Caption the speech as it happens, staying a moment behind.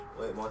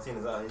Wait,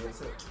 Martina's out. He didn't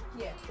sit.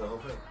 Yeah. The whole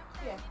thing.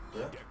 Yeah.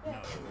 Yeah.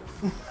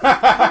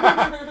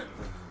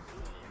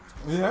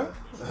 Yeah.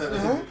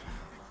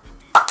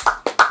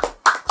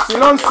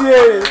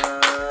 Silencier.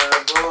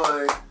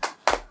 Boy.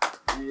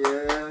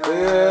 Yeah.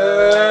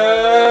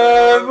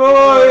 Yeah,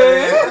 boy.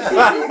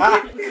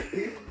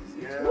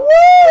 Yeah.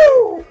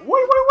 Woo!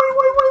 Wait.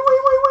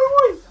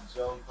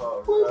 Jump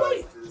out.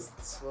 Wait. This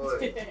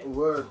toy.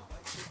 Word.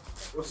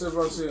 What's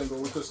everyone saying, bro?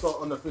 We could start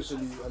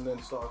unofficially and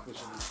then start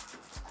officially.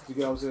 You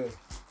get what I'm saying?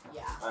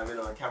 Yeah. I've been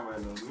on camera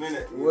in a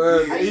minute.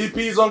 Word.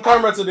 EP's on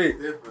camera today.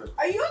 Different.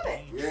 Are you on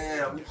it?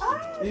 Yeah, I'm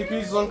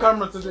EP's on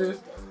camera today.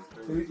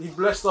 He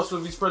blessed us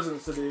with his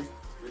presence today.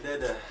 We're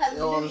there. You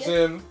know what I'm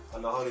saying?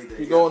 On the holiday.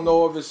 You don't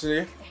know,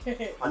 obviously.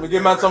 Let me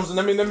give man something.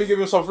 Let me give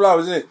him some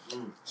flowers, innit?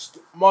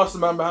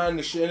 Masterman behind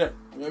the shit, innit?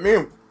 You know what I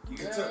mean? You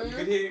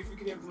could hear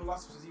from the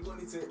last episode. You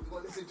wanted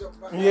to jump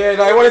back. Yeah, like,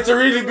 I wanted to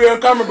really be on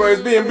camera, but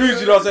it's being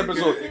bougie last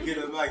episode.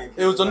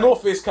 It was the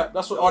North Face cap.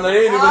 That's what. Oh, no,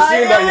 they ain't even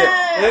seen that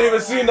yet. They ain't even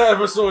seen that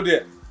episode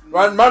yet.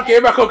 Right, man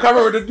came back on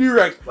camera with the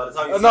do-rag. By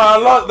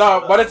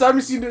the time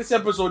you see this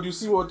episode, you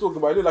see what we're talking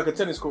about. It looked like a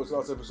tennis court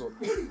last episode.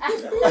 Don't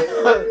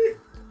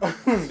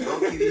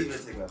keep even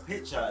taking a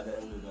picture at the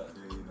end of that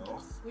day, you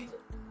know. We did.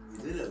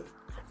 You didn't.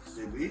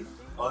 Did we?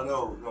 Oh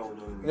no.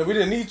 Yeah, we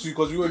didn't need to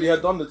because we already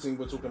had done the thing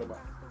we're talking about.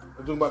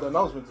 We're talking about the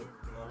announcement thing.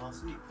 No,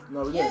 last week.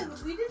 No, we Yeah,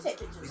 didn't. we did take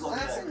pictures. And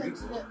I sent them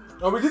to the.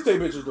 No, we did take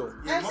pictures though.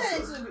 I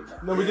sent it to the group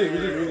chat. No, we did.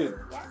 Yeah,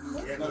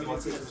 Yeah. no,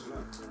 Martina.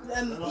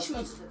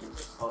 Ishmael took the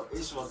pictures. Oh,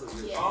 Ishmael took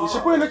it. Yeah. You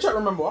should put in the chat,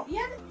 remember?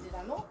 Yeah, did I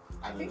not?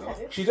 I think I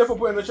did. She definitely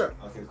put in the chat.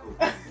 Okay, cool.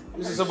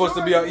 This is supposed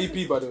to be our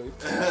EP, by the way.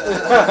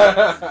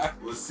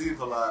 We're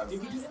super live. Did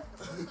we do that?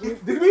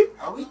 Did we?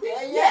 Are we?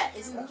 Yeah,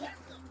 it's in the chat.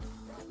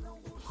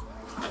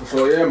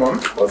 So yeah, man.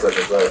 1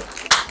 second, sorry.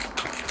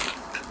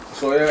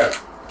 So yeah,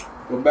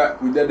 we're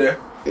back. We did there.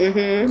 You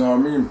know what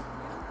I mean?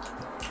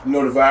 You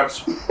know the vibes.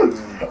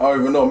 I don't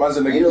even know. Man's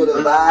in the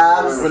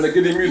vibes. We're in the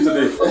giddy mood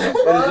today.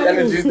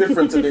 Energy is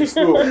different today.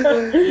 Still,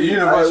 the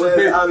universe is Where's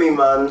big. Ami,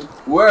 man?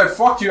 Word,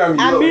 fuck you, Ami.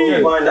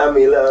 Look, find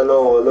Ami, let her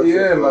know. Look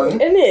Yeah, man.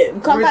 Innit? We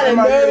come Where's out of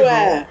MIA,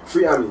 nowhere.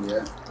 Free Ami,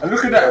 yeah? And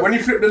look at that. When you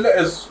flip the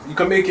letters, you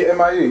can make it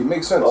MIA. It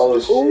makes sense. Oh,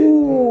 shit.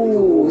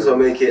 Ooh. Also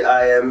make it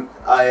I am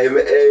A.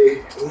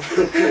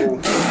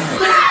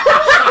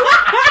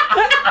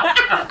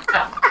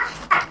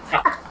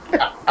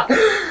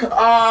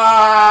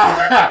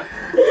 Ah!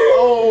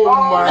 Oh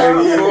my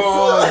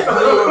god.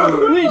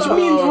 Which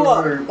means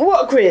what?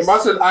 What, Chris? I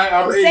said I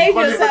am A. Save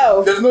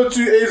yourself. There's no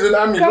 2 A's in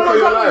Ami. Come Look at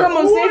your life.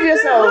 on, save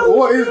yourself.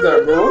 What is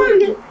that, bro?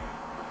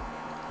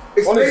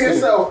 Explain Honestly.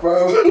 yourself,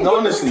 bro. No,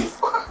 honestly.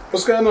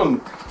 What's going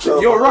on?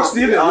 You're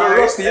rusty, innit? You're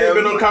rusty. You ain't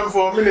been on camera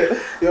for a minute.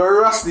 You're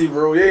rusty,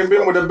 bro. You ain't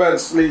been with the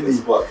bands lately. It's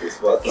what. It's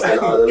like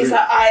I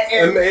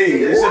am. MA.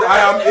 They said I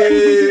am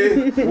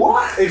a...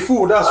 What? A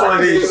fool, that's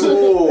what it is.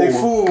 fool. A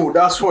fool,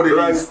 that's what it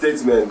Blank is.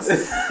 statement.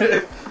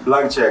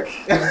 Blank check.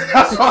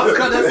 That's what I was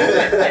gonna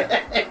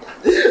say.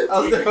 I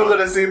was never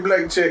gonna say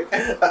blank check.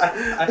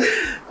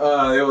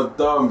 You're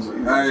dumb.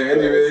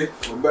 Anyway,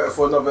 we're back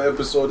for another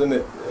episode,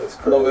 innit?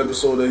 Another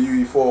episode of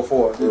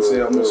UE404. I did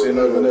say I'm not saying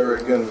over there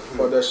again.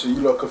 But that shit,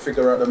 you lot can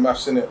figure out the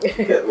maths, innit? Get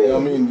You me. know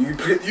what I mean?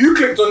 You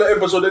clicked on the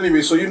episode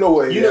anyway, so you know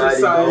what it is. You know the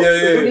sound.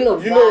 Yeah.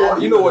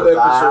 You know what the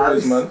episode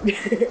is, man.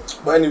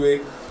 But anyway,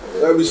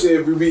 like we say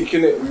every week,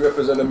 innit, we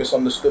represent the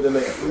misunderstood,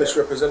 innit?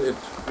 Misrepresented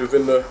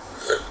within the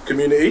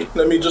community.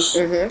 Let me just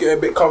get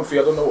a bit comfy.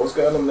 I don't know what's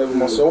going on there with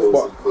myself,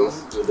 but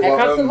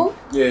Comfortable?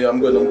 yeah, I'm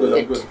good.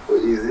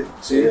 Easy.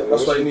 See,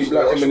 that's why you need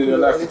black women in your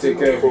life to take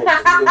care of you.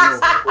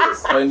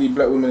 That's why you need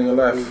black women in your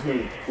life.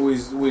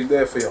 Always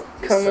there for you.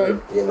 Come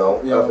on. You know,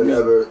 Yeah, Urban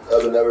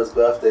Ever's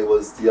birthday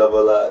was the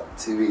other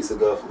 2 weeks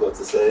ago. I forgot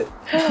to say.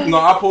 No,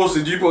 I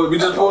posted. We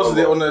just posted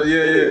it on the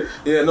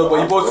yeah. No,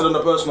 but you posted on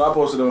the personal. I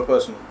posted on the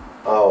personal.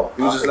 Oh.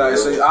 It was just like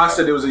I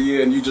said it was a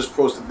year, and you just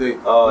posted the date.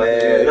 Oh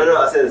yeah. No.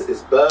 I said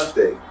it's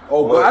birthday.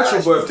 Oh, but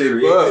actual birthday.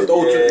 created,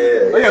 Oh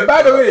yeah.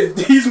 By the way,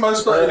 these man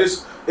started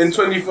this in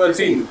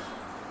 2013.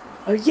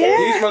 Oh, yeah.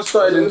 These man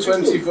started in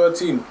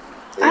 2013. In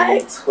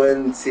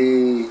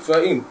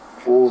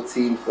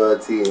 2014, 13.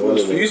 13. You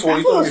wasn't it? used to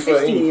you told me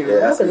 13. Yeah,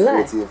 that's Not gonna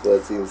lie.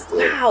 13 still.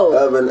 Wow.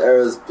 Urban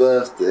Era's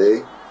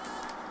birthday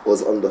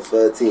was on the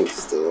 13th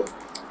still.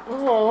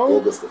 Oh.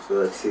 August the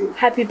 13th.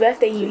 Happy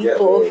birthday, You you get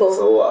me? 4-4.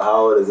 So what,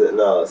 how old is it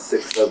now?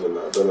 6, 7.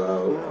 I don't know how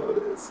old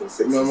it is. So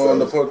 6 Remember on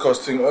the podcast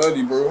thing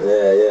early, bro.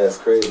 Yeah, it's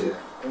crazy.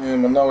 Yeah,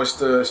 man. Now it's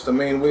the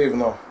main wave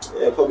now.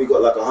 Yeah, probably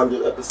got like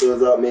 100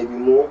 episodes out, maybe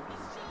more.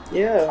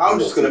 Yeah. I'm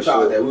just gonna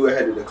shout out there. We were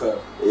ahead of the curve.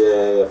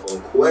 Yeah,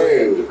 from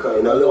Quay.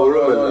 In a little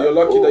room. and You're that.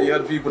 lucky that you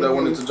had people that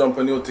wanted to jump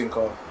on your thing,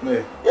 Carl.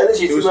 Yeah. Yeah,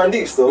 literally 2 man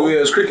deep still. Oh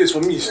yeah, it's crickets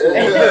for me still.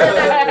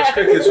 It's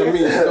crickets for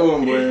me still,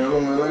 boy. I'm not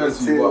gonna lie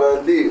to you, 2 but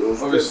man deep. It was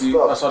good obviously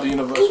stuff. that's how the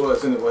universe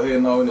works, innit? We're here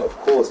now, innit? Of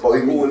course, but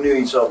we all knew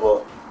each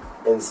other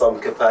in some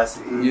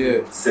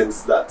capacity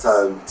since that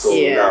time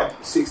till now.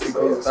 60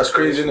 So, That's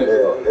crazy, innit?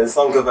 Yeah, in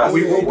some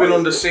capacity. We've all been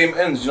on the same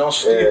ends, you know how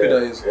stupid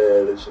that is? Yeah,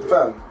 literally.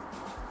 Fam,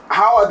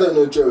 how I don't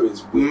know Joe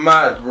is weird.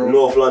 Mad, bro.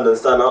 North London,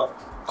 stand up.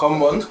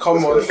 Come on.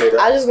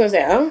 I was just gonna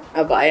say,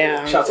 but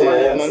yeah. Shout out to my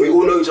Yeah, we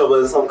all know each other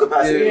in some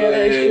capacity. Yeah,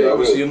 that's true.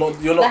 Obviously,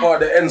 you're not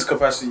part of the ends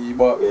capacity,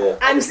 but Yeah.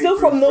 I'm still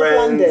from North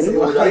London.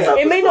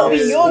 It may not be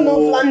your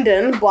North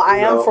London, but I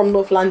am from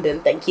North London.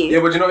 Thank you. yeah,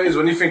 but you know what it is,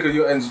 when you think of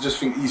your ends, you just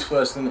think East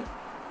first, innit?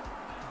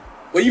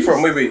 Where you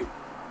from? Wait.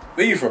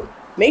 Where you from?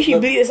 Make sure you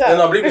bleed this out.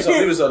 No, bleep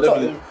this out,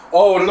 definitely.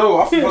 Oh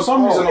no, for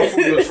some reason I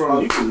thought you was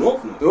from. You from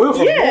North now? You're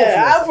from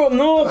Yeah, I'm from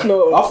North. I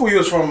thought you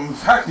was from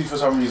Hackney for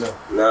some reason.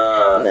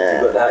 Nah, you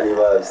got the Hackney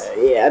vibes.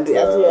 Yeah, I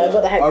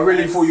got the Hackney. I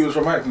really vibes. thought you was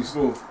from Hackney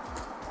still.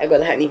 I got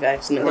the Hackney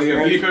vibes. No. Well, yeah,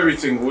 bleep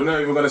everything. We're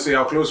not even gonna say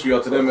how close we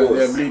are to them. Yeah,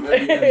 bleep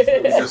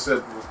everything that we just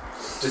said.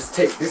 Just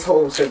take this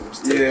whole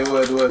sentence. Yeah,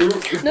 word. No,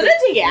 don't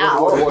take it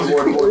out.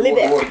 Live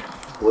it.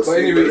 What's But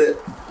anyway,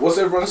 what's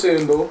everyone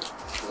saying though?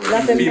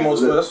 Nothing.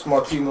 Females first,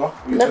 Martina.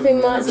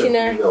 Nothing much, you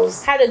know.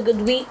 Females. Had a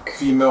good week.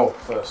 Female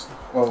first.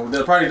 Well,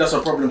 apparently that's a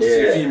problem to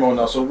say Yeah. female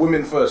now. So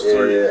women first. Yeah,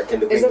 Sorry. yeah. Can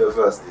the Is queen it- go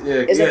first? Yeah.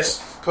 Is it-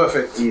 Yes.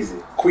 Perfect. Easy.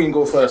 Queen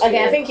go first.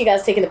 Okay, I think you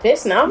guys taking the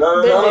piss now.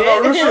 No, Don't do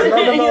it. real shit.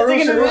 No, You're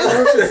taking the real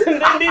piss. shit.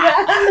 Don't do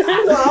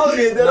that. No, I was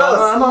getting dead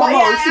ass. No, But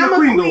yeah, it's I still am a a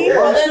queen queen.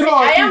 though. But It's let's still say a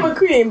I queen. am a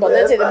queen, but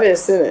let's take the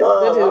piss, innit?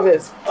 Don't take the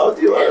piss. I'll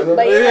do it.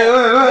 But yeah, the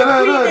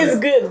Yeah. queen is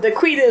good. The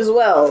queen is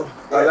well.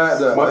 I like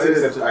that. Martin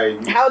said, "Aye,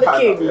 How the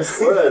kings?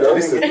 Word,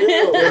 Listen.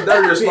 Yeah,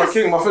 Darius, my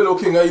king, my fellow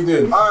king, how you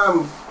doing?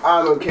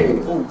 I'm okay.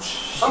 Oh,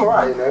 shit. I'm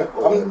alright, you know.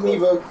 I'm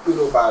neither good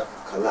or bad.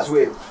 It's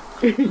weird.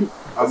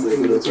 I'm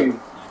in between.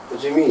 What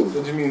do you mean?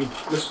 What do you mean?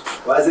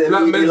 Why is it a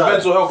Black meaty men's life?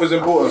 mental health is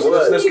important, so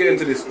let's get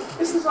into this.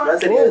 This is Man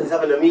like, said he's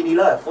having a meaty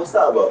life. What's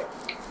that about?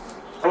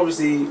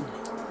 obviously,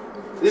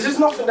 there's just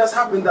nothing that's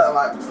happened that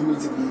like for me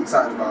to be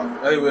excited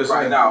about Hey, we're right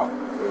saying now.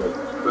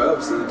 But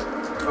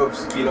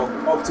obviously, being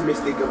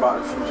optimistic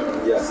about the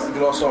future. Yes. You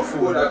know, some All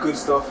food. that good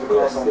stuff.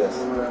 Yes, yes.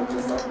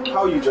 Good stuff.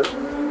 How are you, Joe?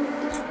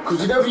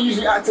 Because you never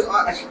usually actually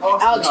ask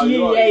Out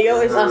you, yeah, you're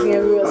always asking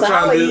everyone. So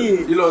how are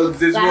you? You know,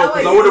 this Like, well, how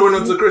because are I would have you? went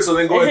on to Chris and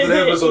then go into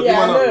the episode. Yeah,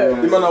 I know.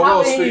 You man are How well,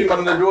 are still, you? you man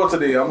in the draw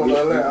today. I'm on We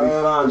that.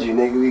 found you,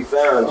 nigga. We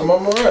found I'm you.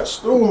 alright,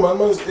 still, man.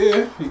 Man's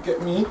there. You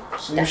get me?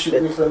 Same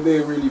shit, different day,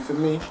 really, for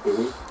me.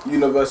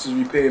 Universe is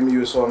repaying me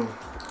with some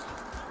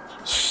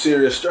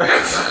serious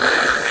strikers.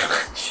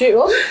 Shit,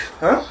 what?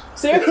 Huh?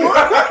 Serious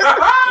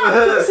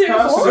what?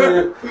 Serious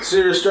what?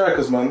 Serious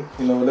strikers, man.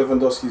 You know,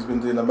 Lewandowski's been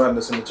doing a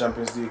madness in the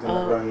Champions League and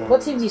that right now.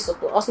 What team do you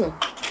support? Arsenal.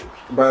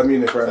 Bayern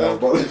Munich right now,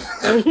 but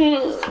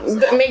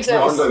That makes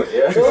sense.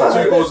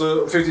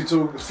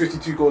 52 goals,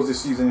 52 goals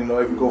this season. You know,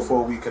 every goal for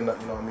a week and that.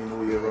 You know what I mean,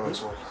 all year round.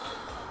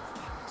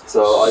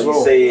 So are you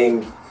So-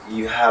 saying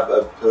you have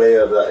a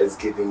player that is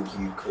giving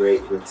you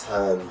great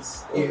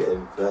returns on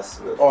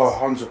investment? Oh,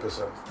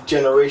 100%.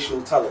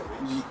 generational talent.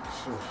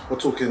 We're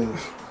talking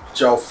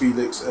João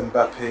Felix,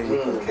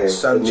 Mbappe, Okay,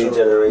 Sancho. new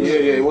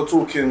generation. Yeah, we're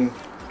talking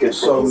Good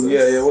some. proposals.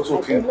 Yeah, we're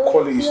talking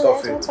quality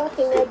stuff here.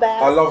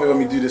 I love it when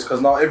we do this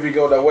because now every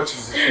girl that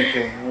watches is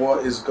thinking,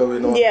 what is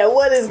going on? Yeah,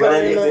 what is But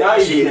then if going they on?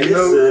 actually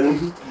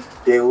listen,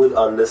 they would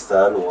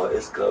understand what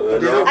is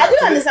going on. I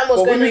do understand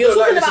what's But going on. women You're don't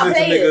like talking about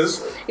listening to players.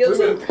 niggas. You're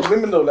talking.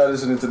 Women don't like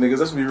listening to niggas.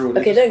 Let's be real.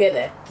 Okay, don't get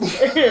there.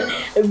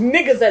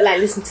 Niggas that like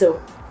listen to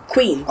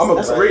Queens. I'm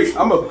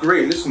a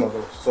great listener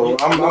though. So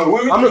I'm not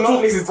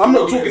listen to I'm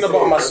not what talking you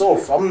about say.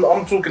 myself.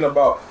 I'm talking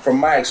about from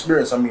my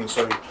experience. I mean,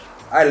 sorry,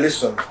 I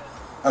listen,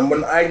 and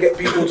when I get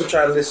people to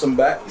try and listen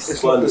back, it's not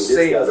Funny, the this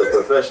same. guy's a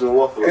professional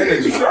waffler.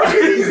 Energy. I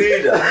really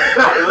see that.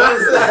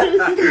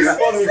 He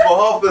spun me for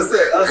half a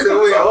sec. I said,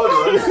 wait, hold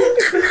on.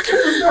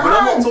 But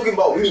I'm not talking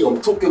about me,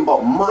 I'm talking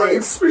about my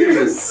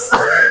experience.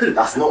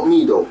 That's not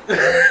me though.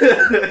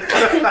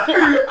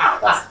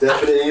 That's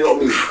definitely not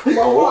me.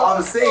 But what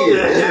I'm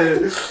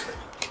saying,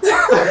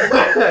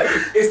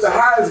 It's the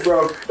hands,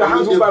 bro. The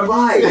hands will the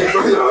vibe.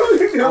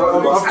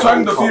 I've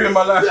tried a few in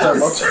my lifetime.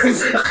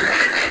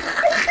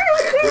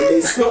 When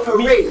they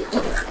separate,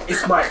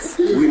 It's mice.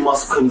 we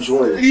must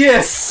conjoin.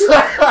 Yes.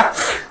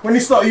 When you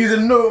start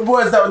using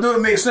words that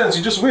don't make sense,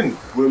 you just win.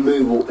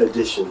 Removal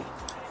edition.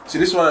 See,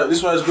 this is why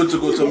it's good to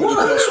go to a middle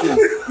class school.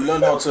 You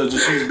learn how to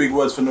just use big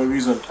words for no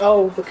reason.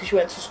 Oh, because you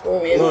went to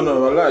school, man.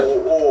 No, I lied.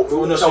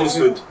 Or no,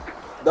 Chelmsford.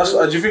 That's.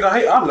 Do you think I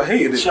hate? I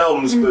hated it.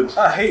 Chelmsford.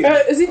 I hate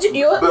it. Is it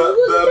your?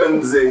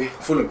 Bermondsey.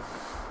 Fulham.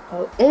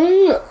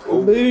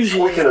 Bougie.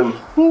 Twickenham.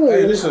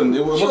 Hey, listen,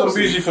 it wasn't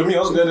bougie for me. I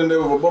was going in there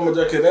with a bomber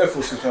jacket and Air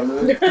Forces,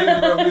 man. It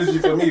wasn't bougie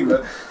for me,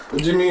 man.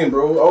 What do you mean,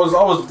 bro? I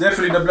was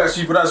definitely the black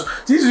sheep, but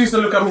teachers used to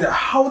look at me like,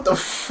 how the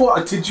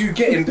fuck did you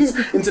get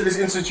into this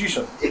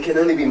institution? It can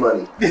only be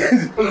money.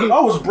 I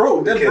was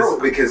broke, dead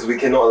broke. Because we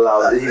cannot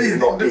allow it. He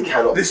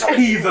cannot This be talented.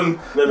 heathen.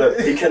 No,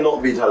 he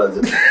cannot be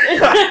talented.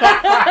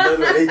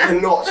 no, he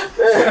cannot.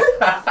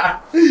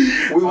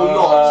 We will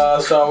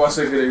not. So my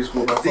secondary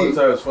school, man. Fun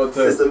times.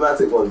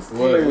 Systematic ones.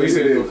 What are you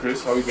saying,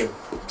 Chris? How you doing?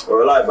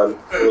 We're alive, man.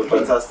 We're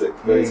fantastic.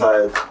 Very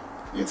tired.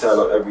 You turn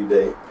up every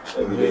day.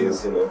 Every day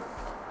is, See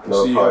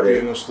no you party.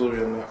 in a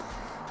story and that.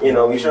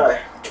 We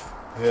try.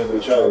 Yeah, We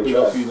try.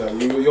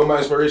 You're my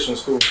inspiration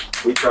still.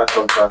 We try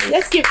sometimes.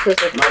 Let's give Chris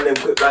a Man, them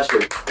quit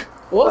bashing.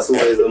 what? That's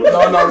always a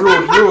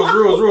No,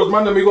 rules.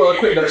 Man, then we gotta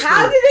quit that How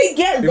still. did it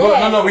get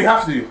there? No, we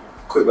have to.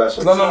 quick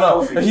version. No.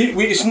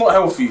 It's not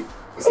healthy.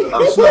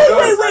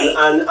 Wait.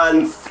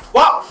 And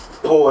fuck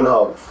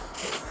Pornhub.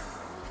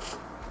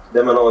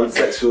 Them are on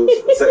sex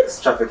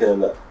trafficking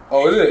and that.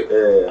 Oh, is it?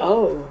 Yeah.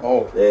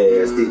 Oh. Yeah,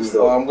 it's deep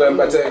stuff. I'm going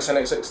back to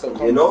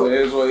xnxx.com. You know? It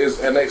is what it is.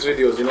 NX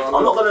videos, you know what I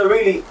I'm mean? not gonna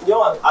really, you know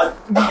what? That's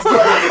not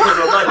because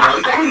of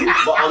money,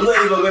 but I'm not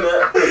even gonna.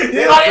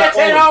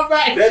 They're not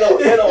black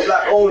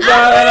owned. No.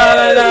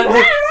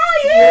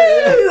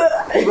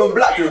 Even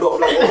black is not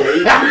black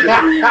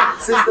owned.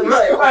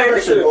 Systematic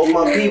oppression of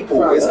my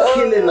people is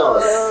killing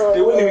us.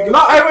 They wouldn't even.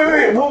 No,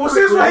 wait. Well,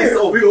 since we're here,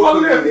 we've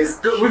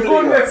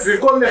gone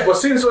left. But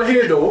since we're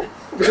here though,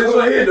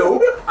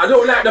 I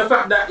don't like the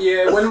fact that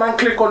when man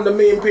click on the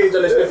main page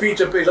and it's the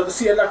feature page, I can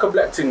see a lack of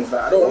black things.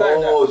 Like, I don't like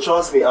that. Oh,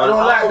 trust me, I don't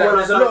like that.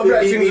 There's a lot of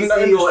black things in that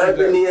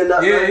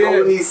industry. I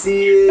only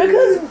see it.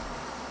 Because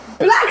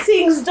black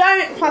things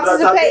don't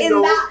participate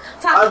in that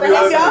type of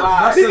behavior. That's a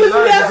lie. There's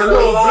a lot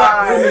of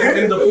black women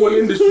in the whole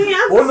industry.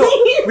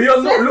 We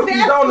are not looking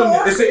down on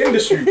it. It's an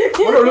industry.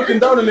 We're not looking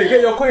down on it. Get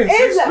your coins.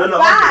 It's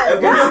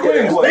bad.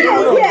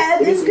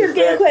 This could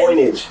get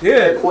coinage.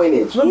 Yeah,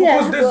 coinage. No,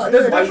 because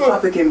there's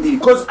trafficking people.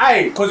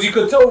 Because you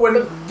could tell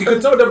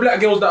the black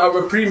girls that are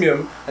a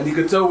premium, and you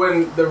could tell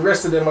when the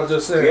rest of them are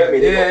just saying.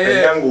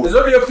 Yeah. There's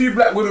only a few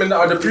black women that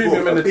are the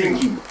premium in the team.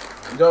 You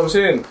know what I'm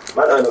saying?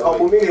 Man, earn a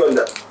couple million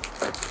that.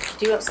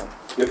 Do you want some?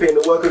 You're paying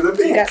the workers a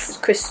bit. That's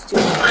Chris.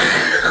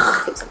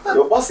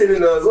 You're busting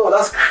in there as well.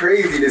 That's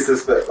crazy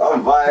disrespect.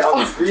 I'm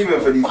screaming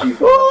for these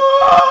people.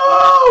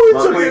 Oh,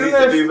 Man, we need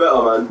to do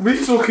better, man.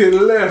 We took it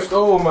left.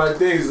 Oh my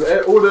days.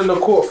 Order in the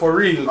court for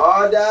real.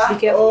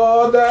 Order.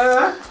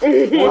 Order.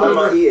 I'm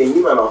not eating.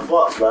 You man are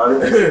fucked,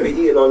 man. You be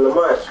eating on the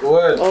mic.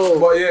 Word. Oh.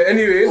 But yeah,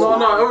 anyway, no,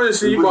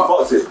 obviously, we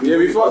fucked it. Yeah,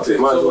 we fucked it.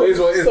 So it is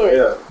what it is. Sorry.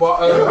 Yeah.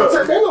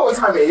 But They know what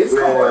time it is.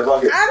 Come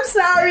on. I'm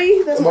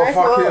sorry. That's my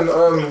fucking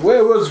fault.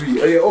 where was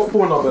we? Off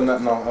Pornhub and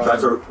that now. Try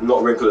to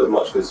not wrinkle as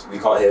much because we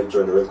can't hear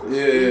during the wrinkles.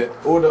 Yeah.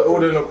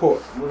 Order in the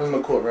court. Order in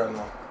the court right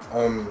now.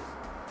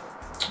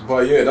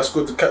 But yeah, that's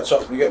good to catch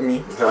up. You get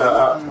me?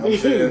 I'm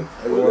saying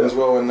everyone's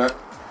well in that.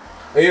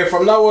 And yeah,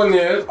 from now on,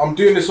 I'm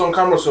doing this on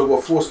camera, so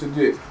we're forced to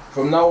do it.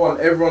 From now on,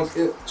 everyone's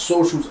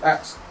socials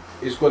acts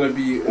is gonna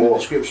be in the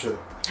description.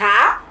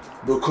 Huh?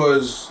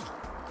 Because,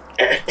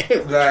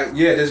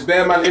 there's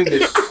bear man in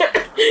this.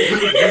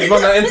 He's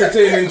not that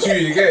entertaining too,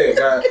 you get it?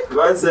 Like,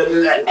 Man said,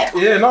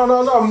 yeah, no.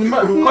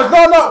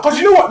 Because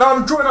you know what? Now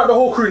I'm drawing out the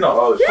whole crew now.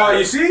 Oh, shit.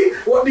 You see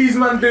what these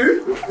men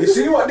do?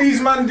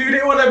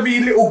 They want to be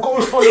little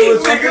ghost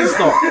followers on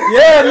Insta.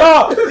 Yeah,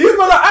 no. These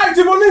men are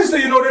active on Insta,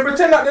 you know. They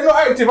pretend that they're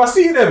not active. I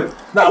see them.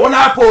 Now, when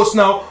I post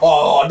now,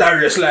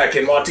 Darius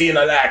liking,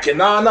 Martina liking.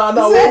 No,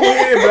 what we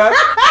here, bruh?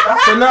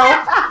 So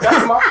now,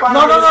 That's my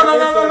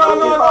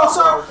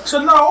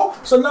no.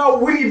 So now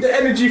we need the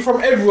energy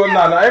from everyone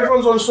now. Now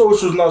everyone's on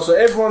socials now, so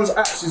everyone's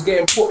acts is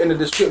getting put in the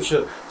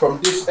description from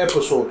this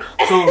episode.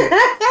 So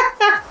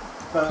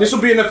this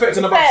will be in effect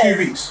in about 2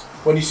 weeks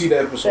when you see the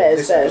episode.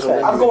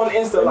 I've gone on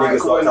Insta like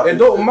It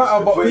don't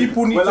matter, but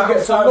people need to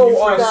get to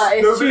know us.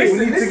 It's People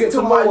need to get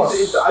to know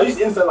us. I used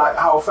Insta like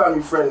how a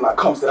family friend like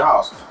comes to the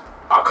house.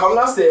 I come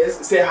downstairs,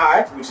 say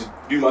hi, which is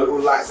do my little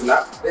lights and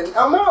that. Then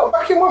I'm out,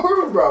 back in my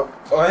room, bro.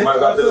 man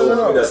got the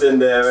little thing that's in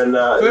there and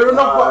Fair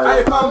enough, but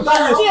I found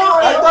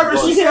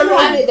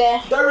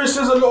Darius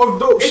says a lot of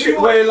dope shit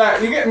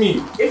where you get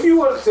me? If you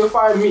want to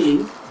find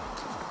me,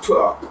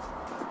 Twitter.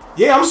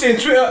 Yeah, I'm saying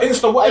Twitter,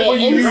 Insta, whatever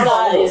you use.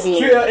 Insta.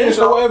 Twitter,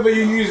 Insta, whatever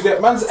you use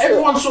that. Man,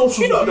 everyone's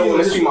social. You don't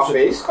want to see my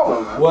face. Come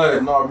on, man.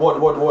 Word, no,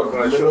 what?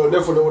 Right, They sure.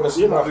 definitely don't want to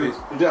see my face.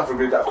 You don't have to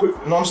be that quick.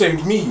 No, I'm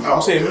saying me.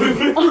 I'm saying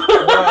me.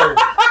 Word.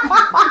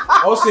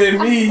 I'm saying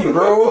me,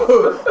 bro.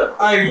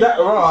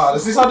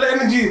 This is how the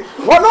energy.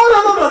 What? No.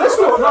 Let's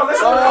go.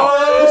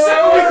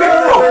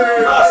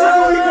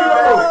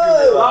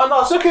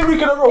 Second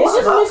week in a row. It's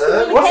just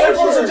miscommunication. What's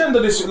everyone's agenda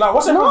this week?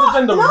 What's everyone's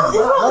agenda? No.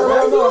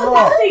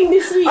 Nothing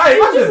this week.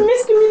 Hey, It's just imagine.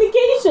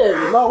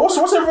 miscommunication. No, what's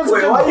everyone's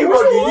agenda? why you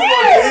got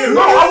you?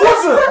 No, I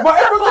wasn't. But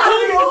everyone's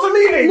telling me on to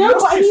me. No,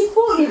 but he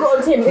thought you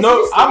got on him. It's No,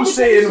 I'm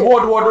saying miscommunication.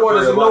 what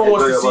as in no one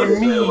wants to see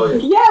me.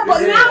 Yeah,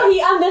 but now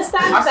he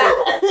understands that.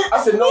 I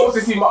said no one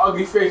wants to see my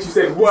ugly face. You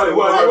said word.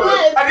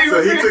 I didn't So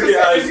he even took finish it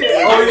the as-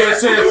 sentence. Oh yeah,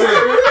 say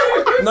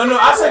it. No,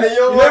 I said it.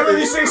 You know when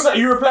you say something,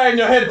 you reply in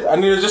your head,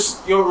 and you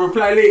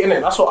reply late in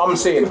it. That's what I'm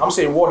saying. I'm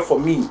saying word for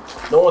me.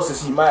 No one wants to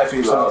see my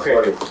face. No,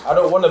 Okay, I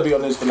don't want to be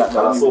on this for that.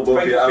 I saw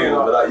both your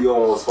angles, but that your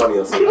one was funny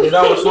or something. Yeah,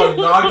 that was funny.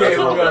 No, I get it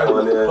from That's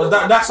not you. funny,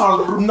 But that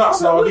sounds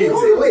nuts nowadays.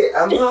 Wait,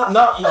 I'm not.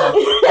 No.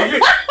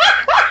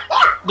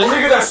 The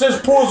nigga that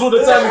says pause all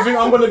the time, you think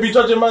I'm gonna be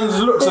judging man's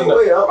looks and that?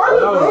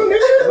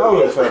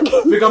 No, fam.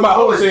 Think I'm at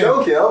home saying,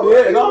 joking,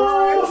 yeah, no.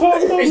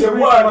 He said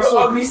word, you're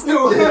ugly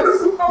still. Yeah,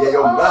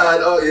 you're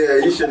mad. Oh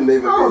yeah, you shouldn't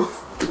even be.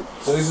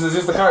 So this is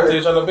just the character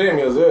you're trying to pay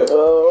me as, yeah. I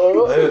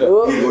hear that.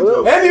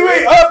 Oh.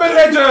 Anyway, Urban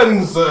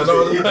Legends!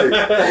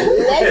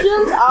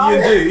 Legends are.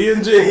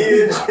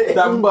 E&J.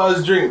 That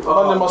buzz drink. None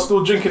of them are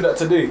still drinking that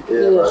today.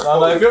 Yeah,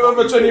 man. If you're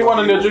over 21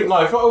 and you're drinking,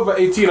 if you're over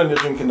 18 and you're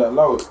drinking that,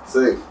 allow it.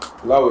 Say,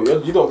 Allow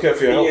it. You don't care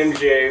for your health.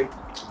 E&J,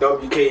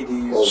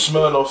 WKDs.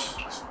 Smirnoff.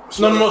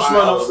 No, not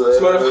Smirnoff.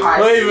 Smirnoff High.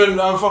 Not even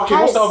fucking.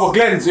 What's the other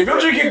Glens? If you're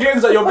drinking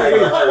Glens at your big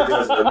age,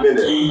 minute.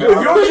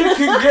 if you're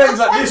drinking Glens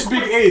at this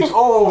big age,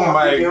 oh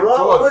my What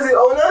god. was it?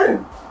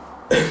 09?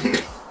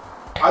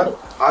 I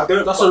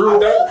don't. That's a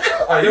real.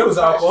 I He was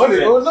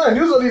alcoholic. Oh no, he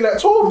was only like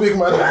 12, big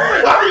man.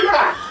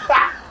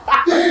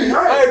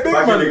 Hey, big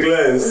Back man. in the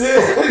Glens.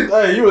 Yeah.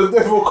 Hey, you was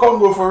there for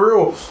Congo for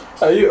real.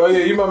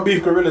 Hey, you man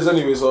beef gorillas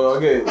anyway, so I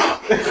get it.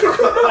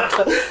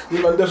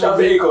 You man Shout out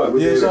definitely. to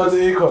Akon. Yeah, shout out to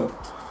Akon.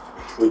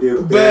 We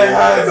did Bare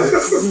hands.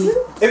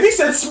 If he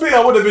said spit,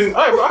 I would have been.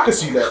 I could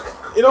see that.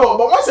 You know,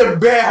 but man said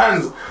bare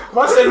hands.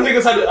 Man said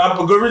niggas had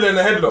a gorilla in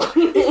the headlock.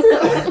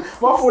 Man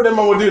thought them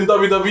man were doing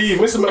WWE.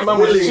 Mr. McMahon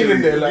was just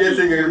chilling there like,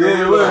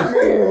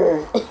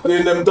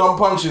 doing them dumb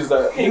punches.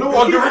 Like, you know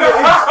what a gorilla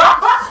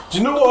is? Do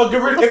you know what a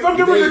gorilla? If a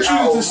gorilla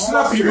chooses to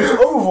slap you, it's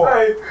over.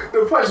 Hey,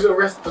 the punch the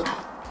rest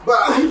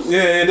of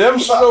Yeah, them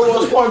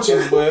slow ass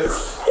punches, but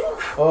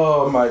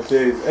oh my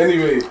days.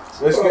 Anyway,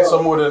 let's get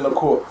some more than the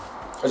court.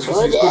 As you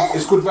can see,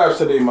 it's good vibes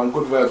today, man.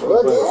 Good vibes.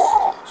 Good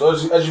vibes. So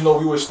as you know,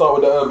 we always start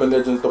with the urban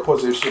legends, the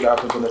positive shit that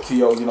happens on the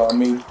TL. You know what I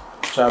mean?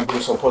 Try and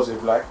bring some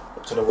positive light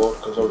to the world,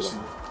 because obviously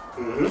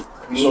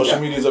social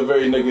media is a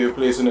very negative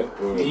place, isn't it?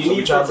 So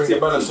we try and bring the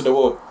balance to the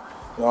world.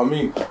 You know what I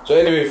mean? So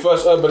anyway,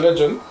 first urban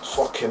legend.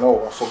 Fucking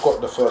hell, I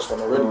forgot the first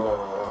one already.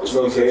 Like, It's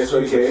okay, it's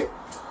okay.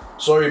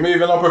 Sorry,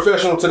 moving on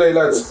professional today,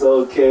 lads. It's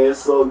okay,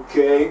 it's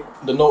okay.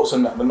 The notes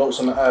on the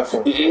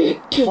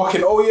iPhone.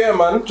 Fucking, oh yeah,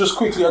 man. Just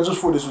quickly, I just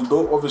thought this was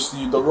dope.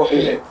 Obviously, The Rock in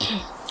it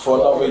for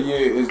another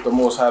year is the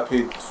most high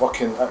paid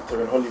fucking actor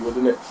in Hollywood,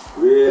 isn't it?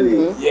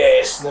 Really?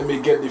 Yes, let me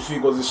get the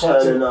figures. It's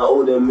Turning something. out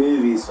all the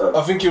movies, fam.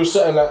 I think he was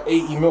setting like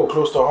 80 mil,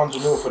 close to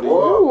 100 mil for the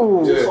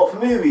Whoa, year. just off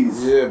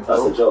movies? Yeah,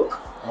 bro. That's a joke.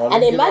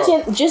 And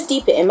imagine, just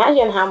deep it,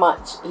 imagine how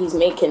much he's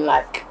making,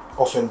 like,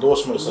 Off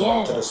endorsements and Yeah.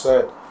 up to the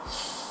side.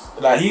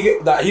 Like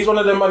he's one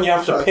of them man you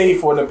have to pay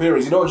for an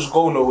appearance. You don't just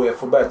go nowhere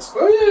for bets.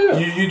 Oh yeah.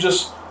 You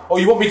just. Oh,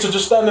 you want me to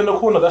just stand in the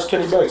corner? That's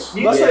Kenny Bags.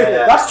 Yeah.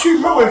 That's 2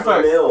 mil in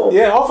fact. $500,000.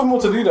 Yeah,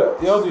 $500,000 to do that.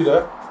 Yeah, I'll do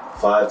that.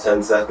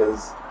 5-10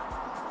 seconds.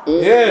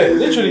 Yeah,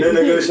 literally. The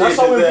negotiation That's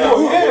how there.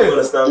 important. I'm gonna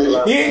Yeah. stand for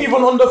that. He ain't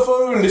even on the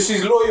phone. This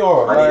is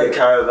lawyer. I need Like, a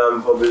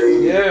caravan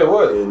probably. Yeah,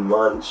 what? In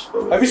Munch.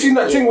 Probably. have you seen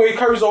that thing where he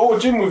carries the whole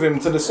gym with him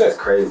to the set? That's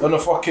crazy. On a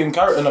fucking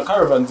in a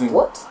caravan thing.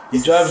 what? He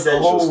drives the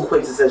Essential, whole.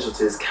 quintessential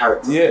to his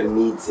character. Yeah. He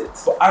needs it.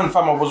 But and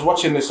fam, I was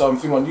watching this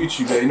thing on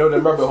YouTube. There, you know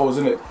them rabbit holes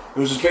in it. It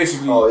was just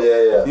basically. Oh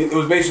yeah, yeah. It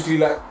was basically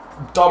like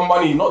dumb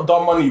money, not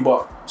dumb money,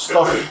 but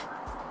stuff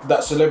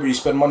that celebrities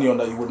spend money on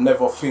that you would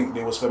never think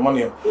they would spend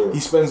money on. He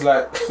spends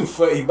like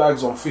 30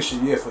 bags on fish a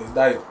year for his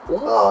diet.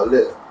 Oh,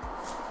 lit.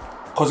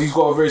 Because he's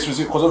got a very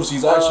specific, because obviously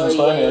he's an action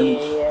star, yeah, and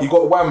yeah. he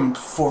got wham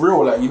for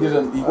real, like he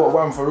got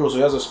wham for real, so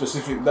he has a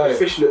specific diet.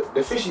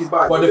 The fish he's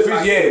buying. But the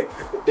fish,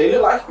 yeah, They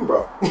look like him,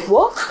 bro.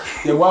 What?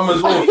 yeah, wham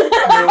as well.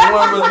 Yeah,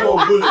 wham as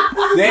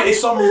well. There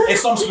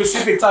is some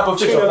specific type of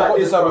fish. I forgot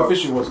what type of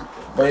fish it was.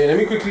 But yeah, let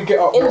me quickly get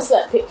up.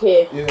 Insert pic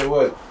here. Yeah,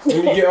 word.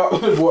 Let me get up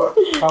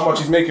how much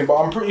he's making, but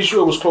I'm pretty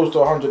sure it was close to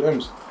 100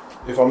 M's,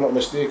 if I'm not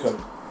mistaken.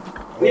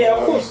 Yeah,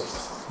 of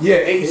course. Yeah,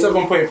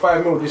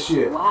 87.5 mil this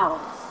year Wow.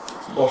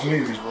 off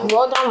movies, bro.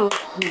 Well done,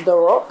 The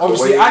Rock.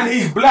 Obviously, and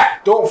he's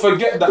black. Don't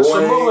forget that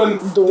Samoan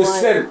Dwayne.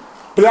 descent.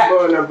 Black.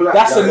 Samoan and black.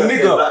 That's a Back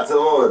nigga. to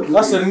on.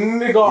 That's a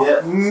nigga.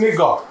 Yeah.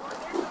 Nigga.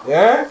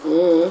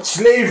 Yeah.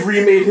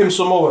 Slavery made him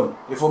Samoan.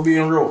 If we're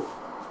being real.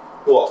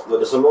 What?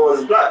 But the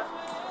Samoans black?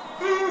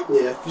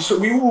 Yeah. So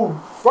we all,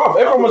 bruv,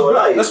 everyone was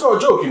black. That's not a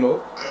joke, you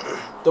know.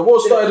 The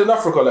world started in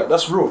Africa, like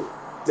that's real.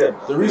 Yeah.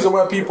 The reason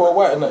why people are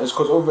white and that is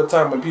because over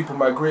time when people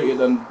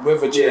migrated and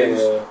weather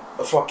changed,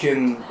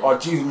 our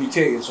genes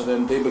mutated, so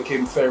then they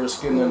became fairer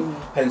skin, and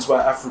hence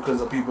why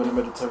Africans and people in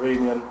the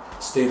Mediterranean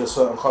stayed a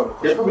certain colour.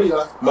 They're probably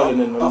like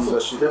Melanin and I all thought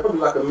that shit. They're probably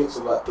like a mix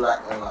of like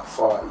black and like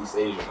Far East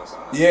Asian or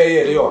something. Yeah,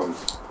 they are.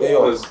 They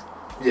are.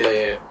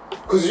 Yeah.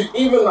 Because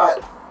even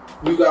like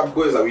we got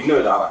boys that we know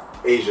that are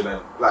like Asian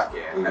and black,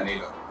 and they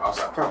look. I was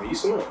like, probably you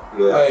used to know.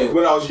 Yeah. Hey,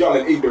 When I was young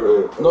and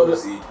ignorant, not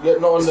obviously. on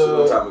This is a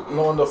long time ago.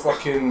 not on the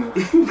fucking.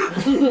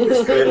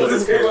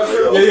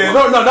 Yeah.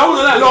 No, that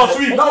wasn't that last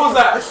week.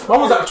 That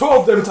was like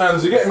 12 them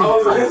times. You get me? I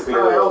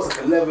was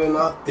like 11.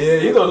 Yeah,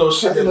 you don't know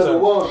shit them in the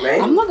times. world,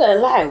 man. I'm not gonna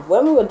lie,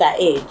 when we were that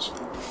age,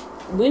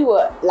 we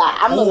were like,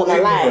 I'm not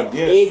gonna lie,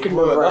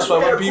 ignorant. That's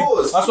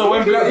why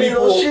when black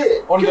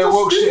people on their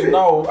woke shit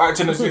now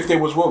acting as if they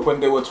was woke when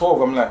they were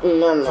 12, I'm like,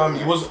 No. fam,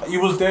 he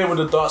was there with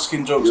the dark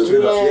skin jokes too.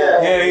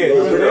 Yeah. He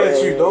was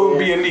there too. Don't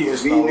be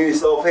elitist. We now. knew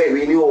self-hate,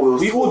 we knew what we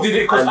was We all did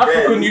it because and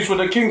African then youths were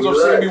the kings of we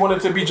saying learned. we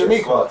wanted to be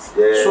Jamaican.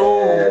 Yeah,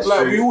 So it's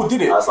like true. we all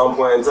did it. At some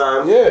point in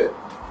time, Yeah,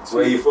 it's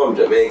where you from,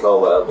 Jamaica or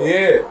whatever.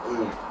 yeah.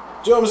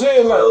 Do you know what I'm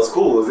saying? It Like, was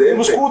cool. it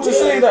was cool to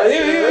say that.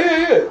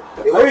 Yeah.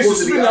 I used to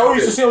spin it. I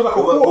used to say it was like a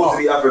It was cool to quarter.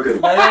 be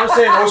African. Like, you know what I'm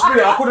saying? I was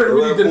spinning. I couldn't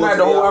really deny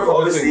the whole African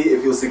Obviously, thing.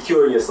 if you're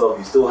secure in yourself,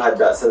 you still had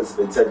that sense of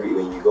integrity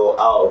when you go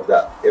out of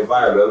that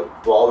environment.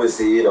 But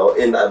obviously, you know,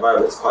 in that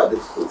environment, it's quite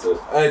difficult to.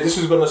 Hey, this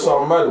is gonna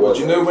sound mad, but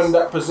do you know when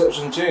that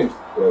perception changed?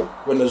 Yeah,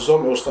 When the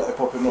zombie started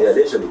popping up. yeah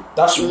literally.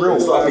 That's real.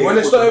 It's like When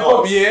it people started dance.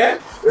 popping, yeah,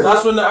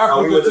 that's when the And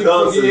we African were the thing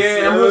was, dancers.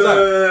 yeah, and we was like,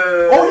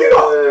 oh, you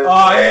know,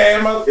 oh, yeah,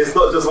 man. It's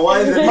not just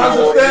wine anymore. Man's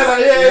just there, like,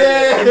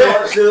 yeah. It's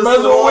not just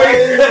Man's all wine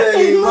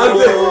waiting.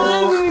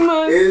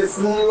 anymore. It's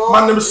not.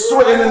 Man, them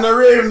sweating in the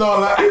rain now,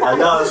 like. And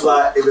now it's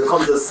like, it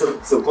becomes a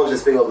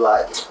subconscious thing of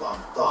like, this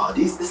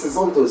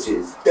Zonto shit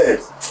is dead.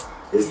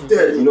 It's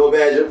dead, you know,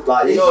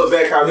 like, you know,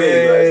 Bear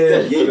Caribbean, like, it's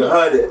dead. You ain't even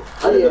heard it.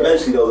 And then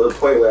eventually there was a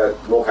point where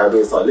more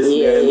Caribbean started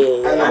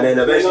listening. And then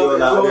eventually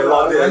they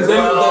loved it. And as then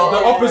well. the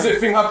opposite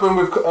thing happened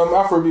with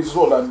Afrobeats as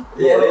well. Like,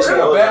 Yeah,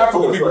 literally. bare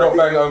African people don't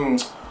bang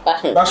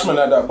Bashment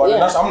like that, but Yeah.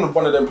 that's I'm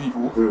one of them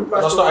people. And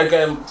I started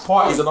getting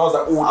parties, and I was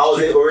like, oh, I was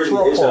shit,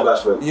 originally into proper.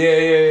 Bashment.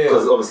 Yeah.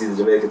 Because obviously the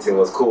Jamaican thing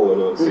was cool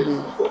and obviously,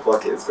 but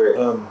fuck it, it's great.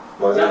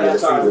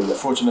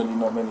 Unfortunately,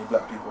 not many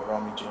black people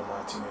around me during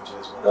my teenage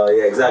years. Man. Oh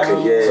yeah,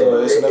 exactly. Yeah,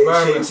 So it's an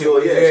environment thing.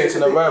 It's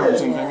an environment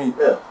thing for me.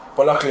 Yeah.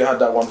 But luckily, I had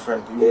that one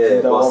friend.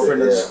 Yeah, that one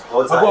friend. That's,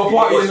 Whole I got a time,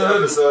 party you in the watched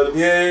hood. episode,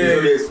 Yeah. you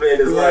really explained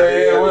his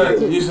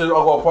life. You said I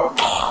got a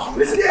party.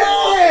 Listen,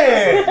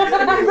 Yeah,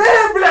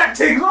 man, black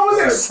things. I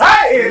was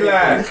excited,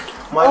 like.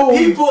 my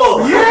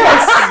people.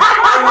 Yes.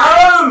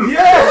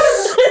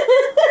 Yes.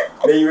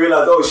 Then you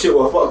realise, oh shit,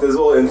 we're fucked as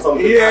well in some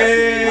capacity.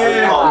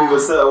 Yeah. You can't move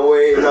a certain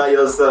way, now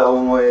you're a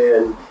certain way,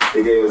 and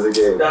the game is a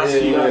game. That's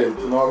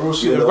No, real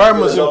shit. You know,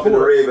 Environment's jump in the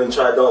important. rave and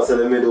try dance in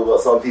the middle, but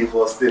some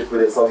people are stiff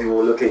with it, some people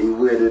will look at you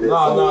weird with it.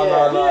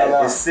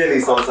 No. It's silly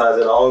sometimes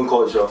in our own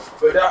culture.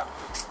 But that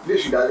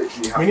literally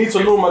We happened. need to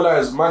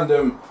normalise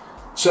mandem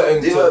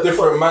setting Yeah, to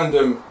different fuck.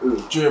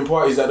 mandem during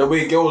parties, like the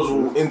way girls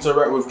will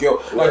interact with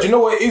girls. Like, do you know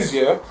what it is,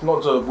 yeah?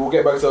 We'll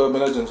get back to Urban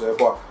Legends here,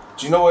 but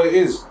do you know what it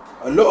is?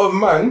 A lot of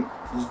men,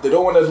 they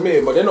don't want to admit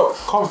it, but they're not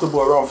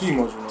comfortable around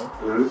females,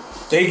 you know?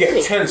 They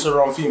get tense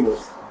around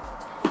females.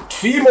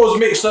 Females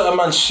make certain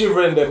men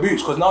shiver in their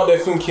boots, because now they're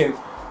thinking,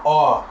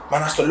 oh,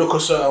 man has to look a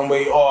certain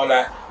way, oh,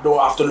 like, don't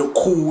have to look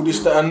cool, this,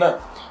 that, and that.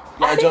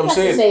 I Like, think do you know what that's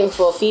I'm the saying? same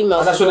for females.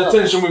 And that's as where the well.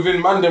 tension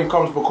within mandem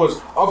comes,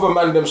 because other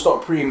mandem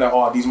start preying that,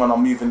 oh, these men are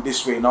moving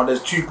this way. Now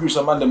there's two groups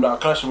of mandem that are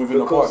clashing within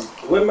the Because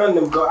party. when man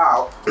them go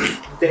out,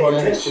 their Well,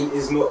 intention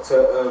is not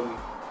to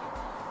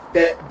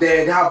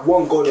they have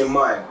one goal in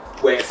mind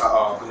where it's like,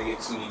 oh, I'm gonna get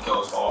this many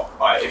girls, or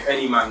if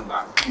any man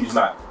like who's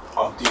like,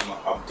 I'm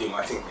doing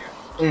my thing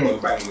here, I'm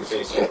banging the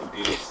face, I'm gonna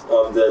do this.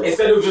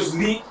 Instead of just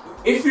leave,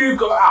 if you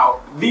go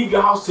out, leave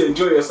your house to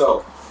enjoy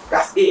yourself.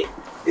 That's it.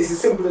 It's as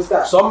simple as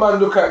that. Some man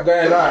look at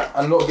going out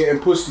and not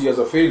getting pussy as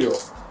a failure.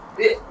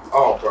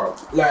 Oh, bro.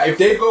 Like, if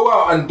they go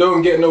out and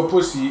don't get no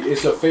pussy,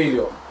 it's a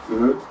failure.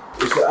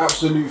 It's an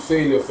absolute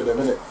failure for them,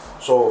 innit?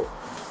 So,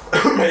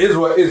 it is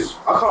what it is.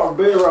 I can't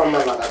be around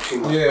man like that too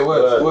much. Yeah,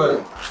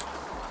 word.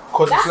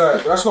 Because it's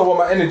like, that's not what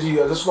my energy,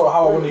 that's not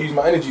how I want to use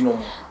my energy no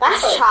more.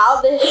 That's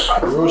childish.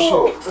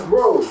 Real shit.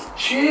 Bro,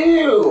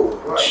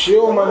 chill.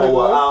 Chill, man. Or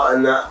we're out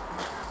and that,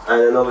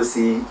 and then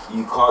obviously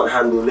you can't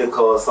handle liquor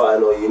or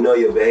something, or you know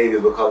your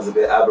behaviour becomes a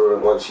bit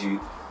aberrant once you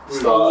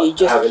start You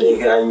just having keep-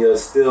 it, and you're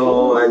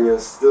still, and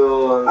it's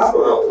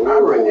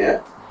Aberrant,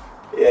 yeah.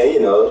 Yeah, you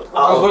know.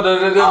 I was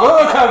the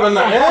vocab and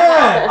that,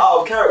 yeah.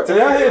 Out of character.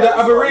 Yeah, I hear the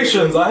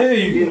aberrations, I hear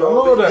you. You I know,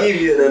 know a bit that.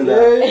 deviant and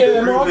that. Yeah, The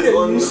no, I groove get is you.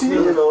 on, You see,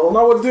 you know.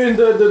 now we're doing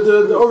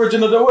the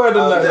origin of the word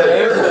and that,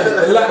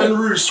 yeah? The Latin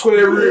root,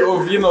 square root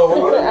of, you know.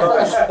 But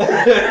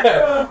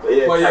yeah, But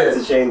yeah.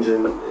 character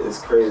changing is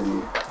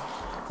crazy.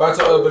 Back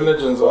to Urban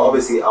Legends. So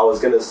obviously, I was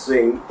gonna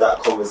swing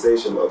that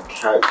conversation of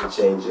character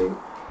changing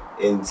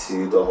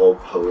into the whole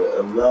Poet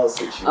and Mel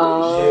situation.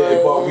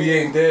 Yeah, but we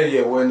ain't there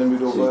yet. We're in the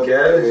middle of You Urban get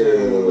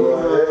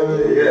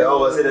Legends. it? Yeah,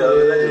 oh, I said it.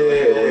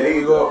 Yeah,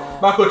 we got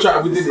back on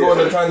track. We did go on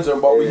a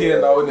tangent, but we're here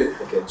now, innit?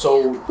 Okay.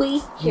 So We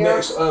here.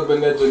 next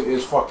Urban Legend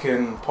is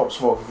fucking Pop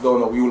Smoke. If you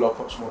don't know, we all love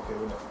Pop Smoke here,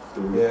 innit?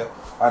 Yeah,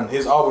 and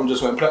his album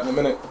just went platinum,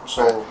 innit?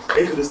 So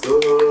Into the store.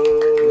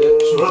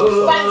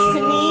 Thanks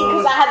to me,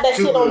 because I had that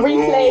shit on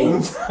replay.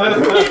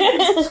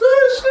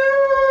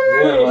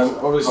 yeah, man.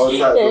 Obviously,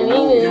 How's that?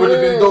 it would have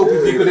been dope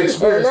if you could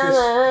experience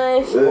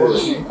this.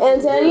 Obviously.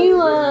 And tell you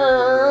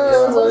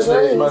what, What's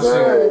that man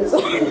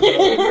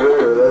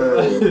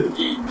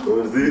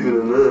What's even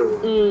enough?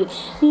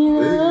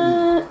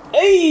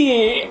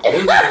 Hey!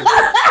 And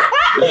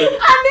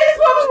this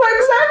Pop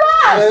Smoke so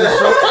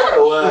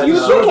much! You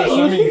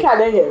think I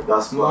know him?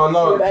 That's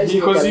No, Actually,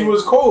 because he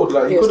was cold.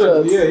 Like he He was couldn't.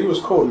 cold. Yeah, he was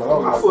cold, man.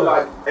 I feel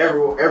like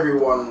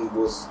everyone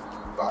was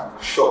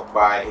like shocked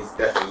by his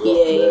death as well.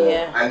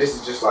 Yeah. And this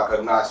is just like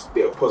a nice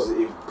bit of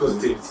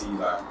positivity,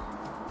 like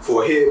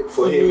for him,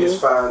 his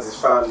fans, his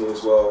family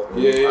as well.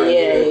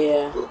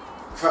 Yeah.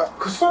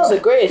 Because It's a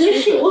great this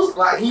shit achievement. was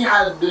like he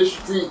had the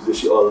street. the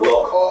shit on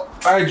lock.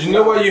 Alright, do you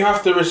know why you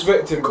have to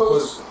respect him?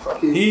 Because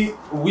if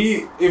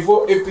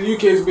the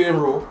UK is being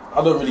real,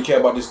 I don't really care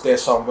about their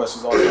sound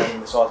versus our sound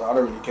and this our sound. I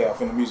don't really care. I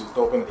think the music's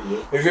dope, innit?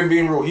 If you're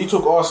being real, he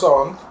took our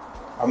sound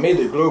and made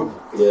it global.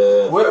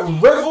 Yeah.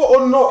 Whether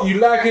or not you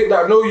like it,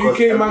 that no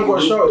UK man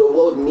got shot. The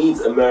world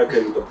needs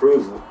American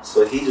approval,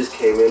 so he just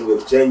came in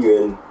with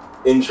genuine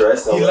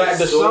interest. He liked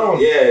the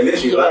sound. Yeah,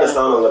 literally liked the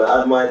sound. I'm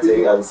gonna add my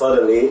thing, and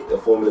suddenly the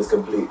formula is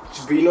complete.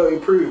 But you know,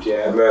 improved,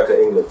 yeah. America,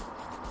 England.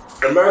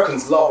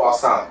 Americans love our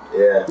sound.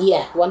 Yeah.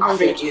 Yeah, 100. I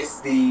think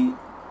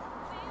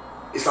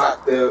it's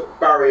like the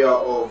barrier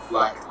of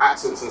like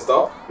accents and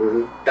stuff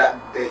that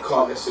they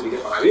can't necessarily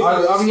get. Like,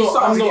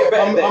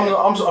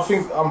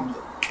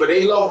 but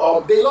they love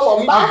our music.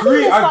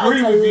 I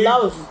agree with you.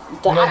 Love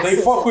the No, they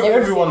fuck with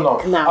everyone now.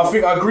 now. I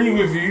think I agree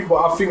with you,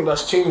 but I think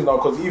that's changed now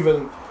because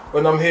even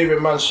when I'm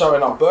hearing man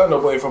shouting out Burna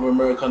Boy from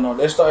America now,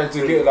 they're starting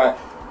to get like,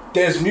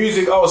 there's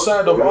music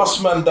outside of us,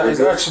 man, that is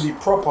actually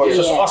proper. It's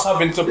just us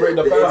having to break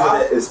the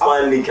barrier. It's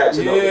finally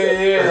catching up.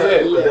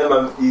 Yeah. But then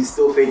man, he's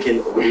still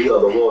thinking we are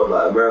the world,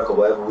 like America,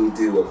 whatever we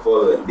do, we're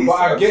following. But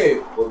I get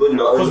it.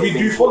 Because we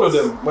do follow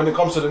them when it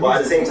comes to the music. But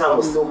at the same time,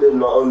 we're still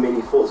building our own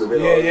mini thoughts within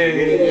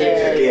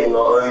getting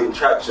our own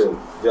traction.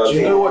 Do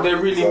you know what there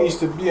really needs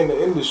to be in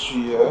the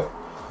industry, yeah?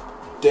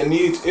 There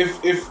needs,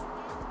 if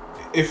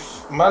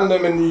man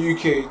them in the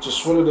UK just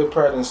swallow their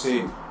pride and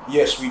say,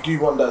 yes, we do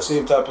want that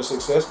same type of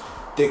success,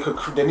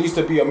 there needs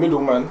to be a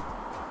middleman,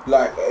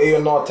 like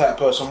A&R type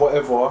person,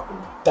 whatever,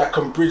 that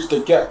can bridge the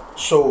gap.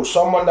 So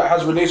someone that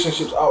has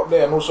relationships out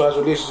there and also has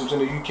relationships in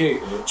the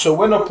UK. So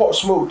when a Pop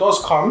Smoke does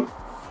come,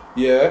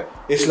 yeah,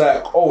 it's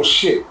like, oh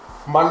shit,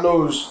 man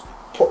knows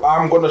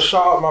I'm gonna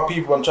shout out my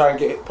people and try and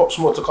get Pop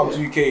Smoke to come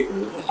to UK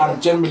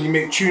and generally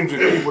make tunes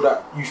with people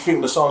that you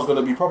think the sound's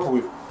gonna be proper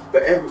with.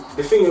 But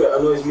the thing that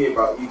annoys me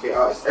about UK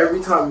artists, every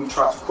time we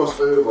try to cross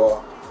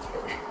over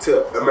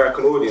to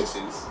American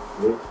audiences,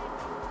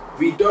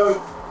 we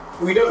don't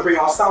bring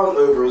our sound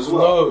over as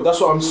well. No, that's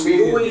what I'm saying.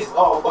 We always,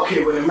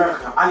 okay, we're in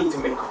America, I need to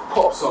make a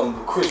pop song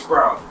with Chris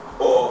Brown.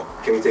 Or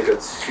can we take a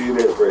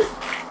 2-minute break?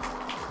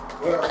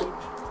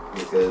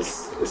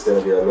 Because it's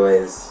gonna be a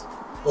noise.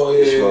 Oh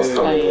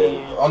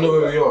yeah. I know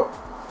where we are.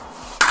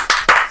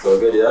 So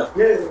good, yeah?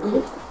 Yeah.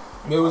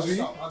 Where was we?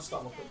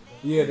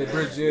 Yeah, the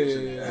bridge,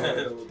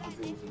 yeah.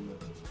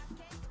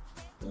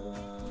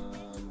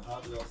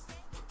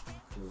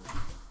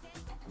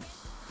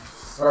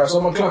 Alright,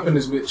 so I'm clapping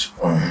this bitch.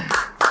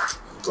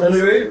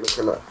 Anyway,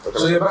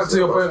 so yeah, back to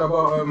your point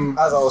about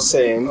as I was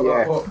saying,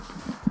 pop.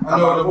 I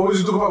know, what was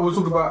you talking about? We'll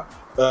talk about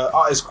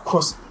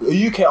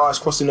UK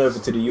artists crossing over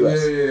to the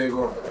US. Yeah,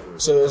 go on.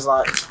 So it's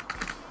like,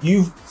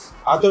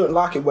 I don't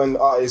like it when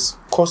artists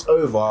cross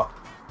over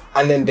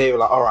and then they were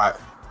like, alright,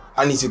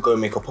 I need to go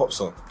make a pop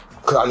song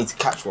because I need to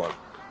catch one.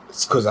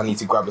 It's because I need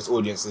to grab this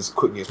audience as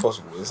quickly as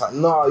possible. It's like,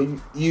 no,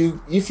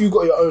 if you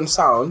got your own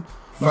sound,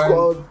 you've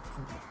got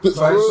to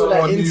throw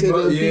that into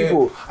the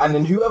people. And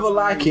then whoever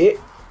like it,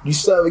 you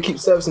keep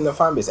servicing the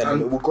fan base and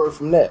then it will grow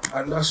from there.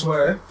 And that's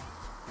where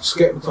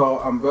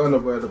Skepta and Burna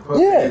Boy are the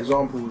perfect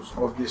examples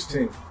of this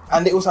thing.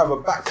 And they also have a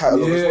back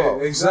catalogue as well.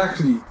 Yeah,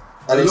 exactly.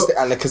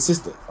 And they're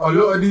consistent. A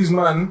lot of these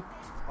man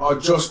are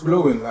just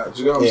blowing, like, do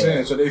you get what I'm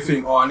saying? So they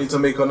think, I need to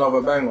make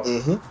another banger.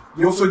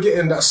 You're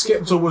forgetting that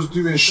Skepta was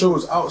doing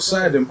shows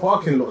outside in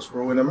parking lots,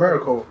 bro, in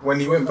America when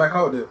he went back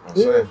out there.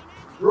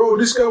 Bro,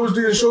 this guy was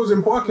doing shows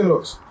in parking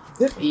lots.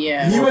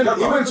 Yeah. He went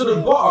to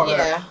the bottom.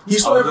 Yeah. He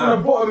started from the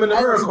bottom in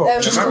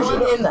America.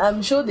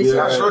 Shoreditch.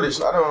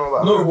 Shoreditch, I don't know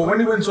about No, but when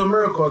he went to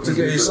America to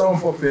get his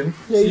sound popping,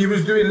 he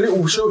was doing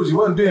little shows. He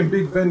wasn't doing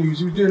big venues.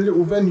 He was doing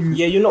little venues.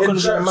 Yeah, you're not going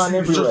to get a man He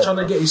was just trying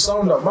to get his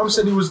sound up. Mum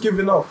said he was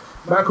giving up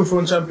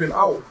Microphone Champion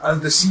out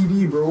as the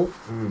CD, bro.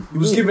 He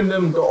was giving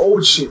them the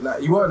old shit. Like,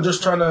 he wasn't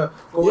just trying to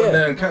go in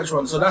there and catch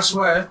one. So that's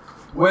why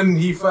when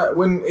he's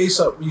fighting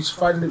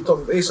the top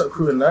of ASAP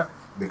Crew and that,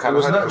 it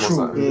was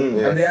natural.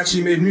 And they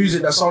actually made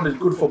music that sounded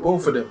good for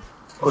both of them.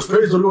 Because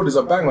Praise the Lord is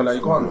a banger, like,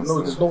 you can't,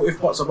 there's no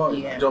if buts about it.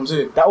 You know what I'm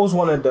saying? That was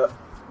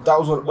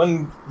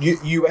when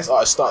US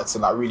artists started to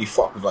like really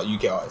fuck with like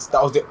UK artists.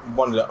 That was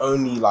one of the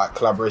only like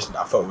collaborations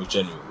that I felt was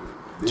genuine.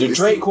 The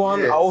Drake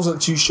one, I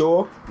wasn't too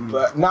sure,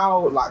 but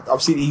now like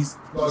I've seen he's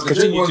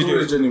continued to do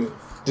it. Genuine.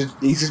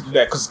 He's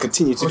because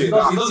continued to do it.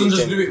 He doesn't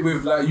just do it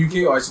with like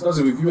UK artists, he does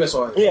it with US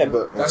artists. Yeah,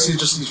 but that's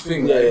just his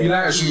thing. Like, if he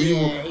likes you,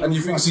 and he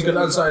thinks he can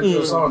add something to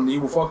your sound, he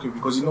will fuck you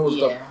because he knows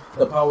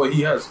the power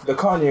he has. The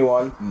Kanye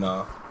one,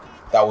 no,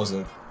 that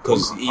wasn't.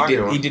 Because he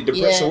did the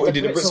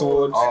Brits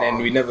Awards and then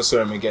we never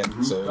saw him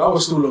again. So that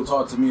was still looked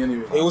hard to me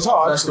anyway. It was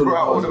hard. That still looked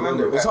hard.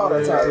 It was hard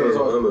at times.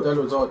 That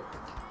looked hard.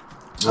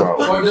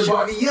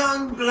 But a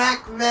young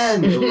black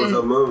man. It was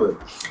a moment.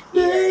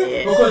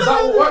 Because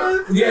that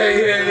was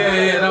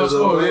that was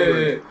cool.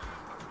 Yeah.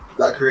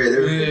 That created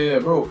everything. Yeah,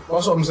 bro.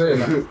 That's what I'm saying.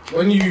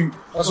 Like,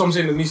 that's what I'm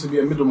saying. There needs to be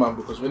a middleman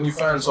because when you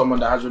find someone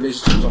that has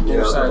relationships on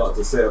both sides. I was about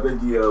to say. I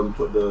bet you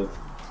put the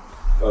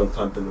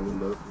clamp in the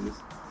window, please.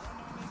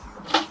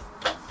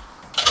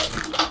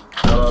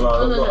 No,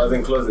 I was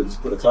in closet.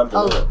 Just put the clamp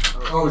in there.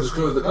 Oh, just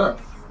close the clamp.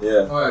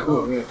 Yeah. Alright,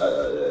 cool.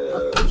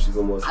 Yeah. She's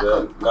almost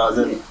there. No, I was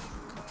in.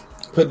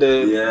 Put the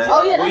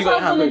Oh yeah, that's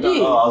what I'm gonna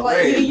do. Oh,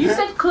 But you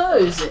said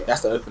close it.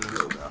 That's the opening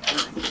little bit.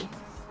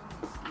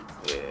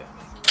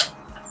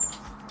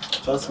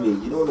 Trust me,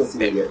 you don't want to see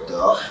me get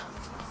dark.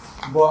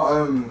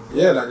 But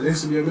yeah, like there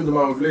needs to be a good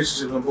amount of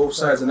relationships on both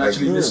sides and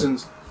actually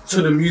listens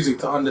to the music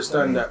to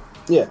understand that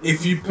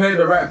if you pair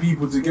the right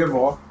people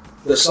together,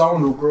 the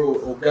sound will grow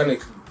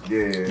organically.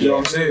 Yeah. You know what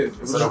I'm saying?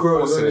 It was just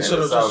growing instead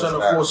of just trying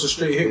to force a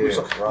straight hit with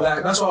something.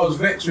 Like that's why I was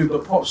vexed with the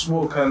Pop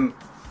Smoke and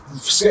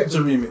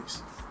Skepta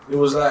remix. It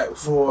was like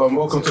for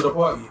Welcome to the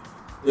Party.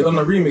 They done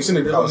a remix,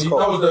 innit? That was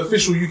the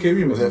official UK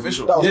remix. Was it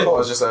official? That was cool. It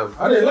was just I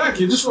didn't like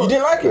it. You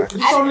didn't like it? It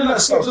just sounded like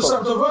Skepta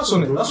slapped a verse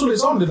on it. That's what it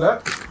sounded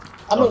like.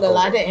 I'm not gonna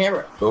lie, I didn't hear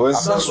it.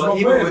 That's what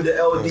even with the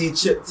LD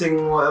chip thing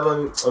or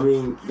whatever, I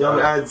mean, Young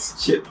Ad's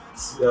chip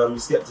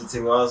Skepta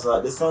thing, I was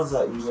like, this sounds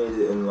like you made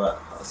it in like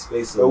a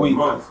space of a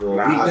month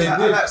or a week.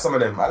 I like some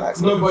of them.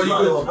 No, but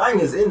there were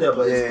bangers in there,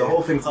 but the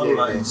whole thing sounded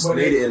like you just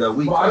made it in a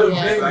week. But I don't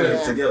blame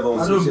them. Together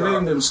I don't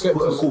blame them.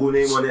 Put a cool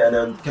name on it and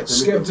then kept it.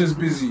 Skepta's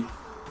busy.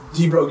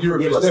 D-Block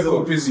Europe is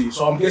definitely busy,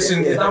 so I'm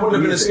guessing that would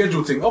have been a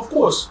schedule thing. Of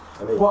course,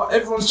 but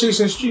everyone's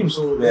chasing streams,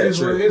 so it is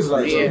what it is.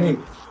 Like, you know what I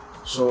mean?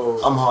 So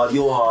I'm hard,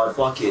 you're hard.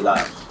 Fuck it,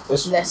 like.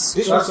 This that's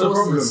the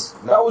problem.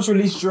 That was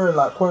released during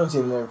like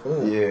quarantine and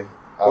everything. Yeah.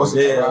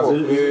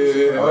 Early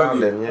during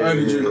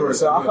quarantine.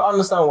 So I can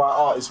understand why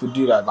artists would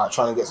do that, like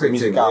trying to get some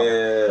music out.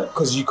 Yeah.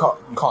 Because you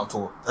can't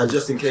tour. And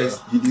just in case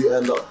you do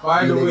end up.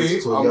 By the way,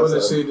 I'm gonna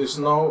say this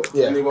now.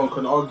 Anyone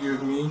can argue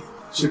with me.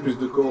 Chip is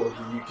the GOAT of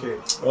the UK.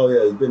 Oh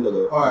yeah, he's been the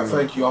GOAT. Alright,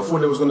 thank you. I thought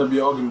there was gonna be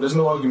an argument. There's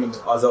no argument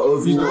there. As an overall,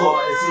 it seems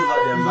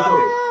like they're mad.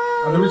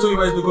 And let me tell you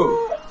why he's the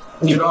GOAT.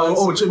 You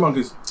know, Chipmunk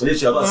is.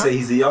 Literally, I'm about to say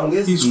he's the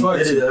youngest. He's he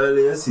did it the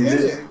earliest.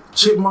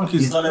 Chipmunk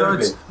is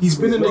 30. He's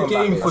been in the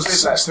game for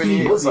 16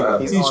 years.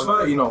 He's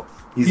 30 now.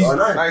 He's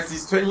R9. Nice,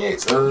 he's 28.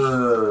 He's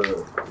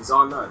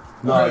R9.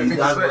 No, he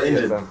got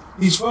injured.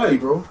 He's 30,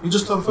 bro. He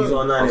just turned 30. He's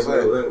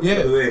R9.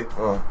 Yeah.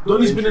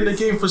 Donnie's been in the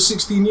game for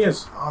 16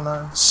 years. Oh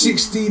no.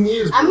 16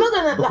 years, bro. I'm not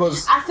gonna.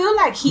 Because I feel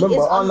like he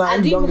is. I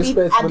do believe.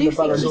 I do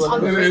think he's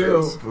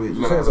underrated.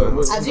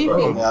 I do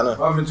think. Yeah, I know.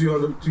 I've been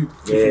 200.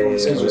 Yeah,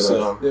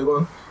 go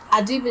on.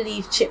 I do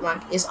believe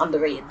Chipmunk is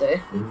underrated though.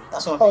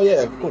 That's what I'm Oh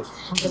yeah, of course.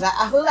 Because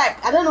I feel like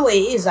I don't know what it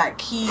is.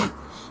 Like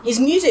his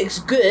music's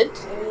good.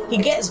 He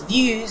gets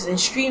views and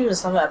streams and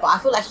stuff like that. But I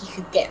feel like he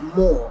could get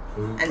more,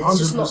 and it's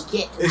just not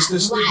getting. It's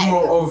the stigma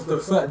of the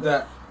fact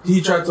that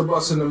he tried to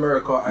bust in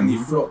America and he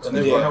flopped, and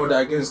everyone held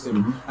that against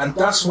him, and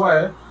that's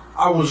why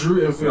I was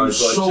rooting for him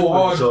so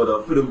hard.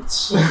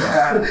 That's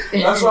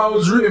why I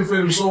was rooting for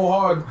him so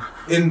hard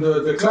in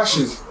the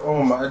clashes.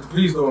 Oh my!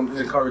 Please don't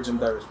encourage him,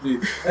 Darius.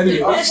 Please.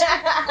 Anyway,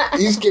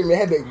 He's giving me a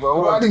headache,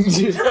 bro. Why did you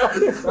do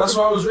that? That's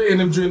why I was rating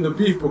him during the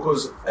beef,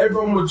 because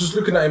everyone was just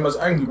looking at him as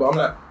angry. But I'm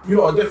like, you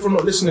know, I'm definitely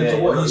not listening to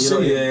what he's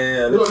saying.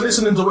 You're not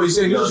listening to what he's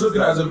saying. You're just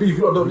looking at it as a beef.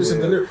 You don't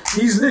listen to the.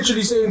 He's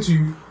literally saying to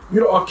you,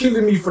 you are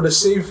killing me for the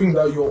same thing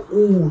that you're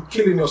all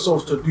killing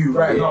yourselves to do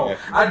right now.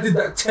 I did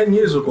that 10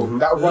 years ago.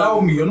 Allow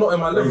me, you're not in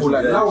my level.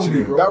 Like, allow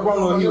me, bro. That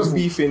run when he was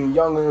beefing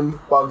Young and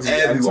Bugsy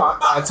and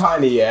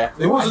Tiny, yeah.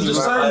 It wasn't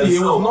just Tiny,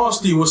 it was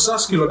Nasty, it was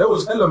Saskia, there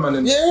was hella man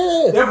in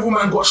there. Yeah. Every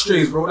man got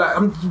strays, bro. Like,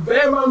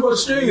 Bear Man got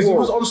strays, he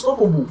was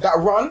unstoppable. That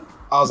run,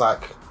 I was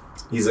like,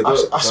 he's a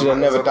good. I should have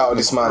never doubted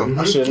this man.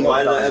 I should have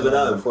never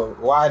doubted him.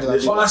 Why did I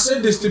do But I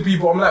said this to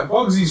people, I'm like,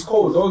 Bugsy's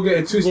cold, don't get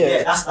it twisted.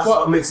 Yeah, that's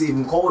what makes it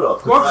even colder.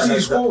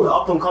 Bugsy's cold. The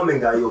up and coming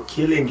guy, you're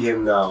killing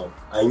him now,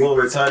 and you're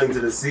returning to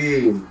the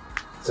scene.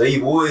 So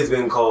you've always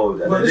been cold.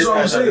 And but this is what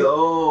I'm saying.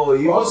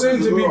 I'm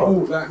saying to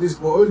people like this,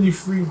 but only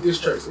 3 diss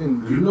tracks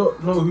in. You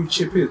don't know who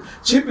Chip is.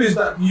 Chip is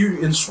that you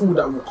in school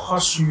that will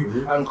cuss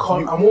you and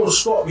won't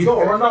stop. You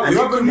don't run out. You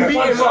have a new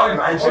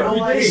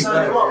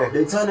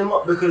They turn him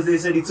up because they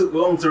said he took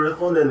long to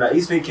respond, and like,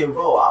 he's thinking,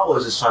 bro, I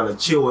was just trying to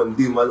chill and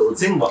do my little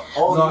thing, but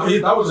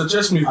that was a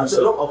chess move.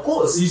 Of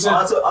course. He said,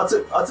 I took.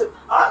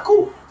 Alright,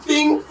 cool.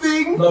 Thing.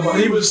 No, but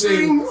he was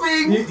saying.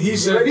 He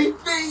said.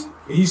 Thing.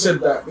 He said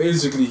that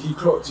basically he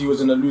clocked he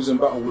was in a losing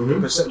battle with the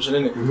perception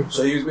in it.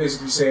 So he was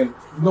basically saying,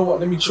 you know what,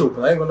 let me chill,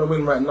 because I ain't gonna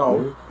win right now,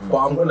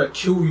 but I'm gonna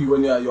kill you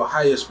when you're at your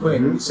highest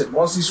point. And he said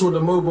once he saw the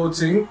mobile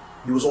thing,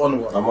 he was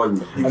on one. I'm on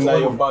you. And now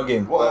you're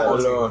bugging.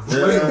 He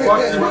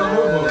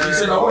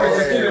said I wanted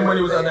to kill him when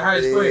he was at the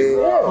highest point,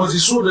 because he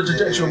saw the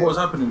trajectory of what was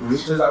happening. So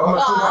he's like, I'm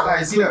gonna kill that.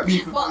 Like, see that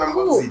beef with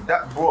Bugsy?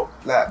 That brought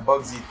like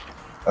Bugsy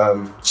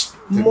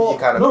more.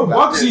 No,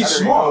 Bugsy's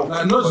smart.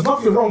 Like, there's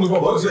nothing wrong with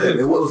what Bugsy did.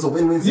 It was a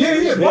win-win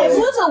situation. It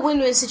was a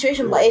win-win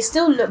situation, but it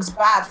still looks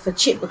bad for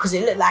Chip because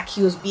it looked like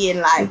he was being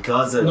like.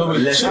 Because it looked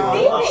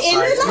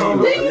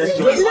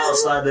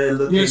outside there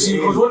looking. Yeah, see,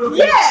 because we're looking.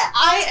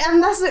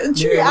 That's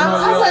true.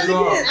 I was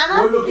looking at it, and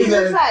I think it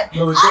looks like.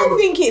 I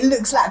think it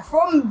looks like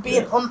from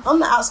being on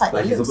the outside.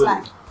 It looks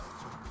like.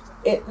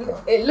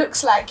 It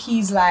looks like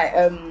he's like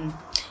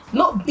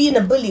not being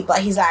a bully, but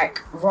he's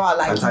like raw,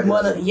 like you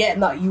wanna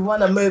you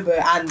wanna MOBO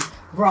and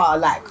raw,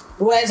 like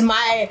where's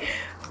my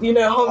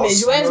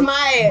homage, where's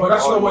my. But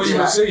that's not what you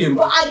were saying.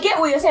 But I get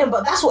what you're saying,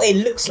 but that's what it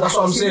looks like. That's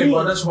what I'm saying,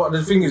 but that's what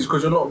the thing is,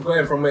 because you're not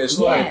going from where it's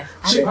started.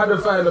 Chip had a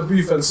fight in the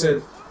booth and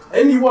said,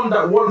 anyone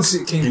that wants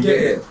it can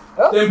get it.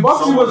 Then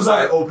Bugsy was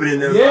like opening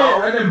them.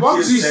 And then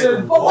Bugsy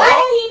said, but why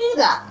did he do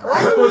that?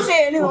 Why did he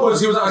say anyone? Because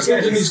he was at a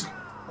stage in his.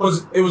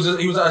 because he was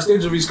at a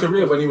stage of his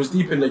career when he was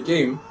deep in the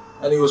game,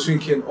 and he was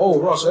thinking, oh,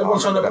 Ross,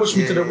 everyone's trying to push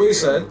me to the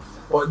wayside,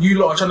 but you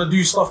lot are trying to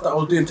do stuff that I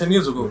was doing 10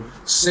 years ago.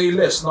 Say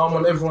less. Now I'm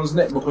on everyone's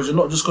neck because you're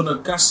not just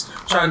gonna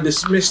try and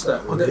dismiss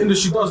that. Because the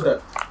industry does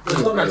that.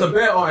 It's done that to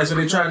bear artists,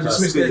 and they try and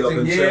dismiss their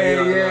thing.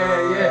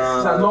 Yeah.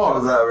 It's like,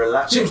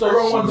 no. Chip's the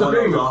wrong one to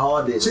blame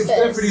me. Chip's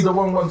definitely the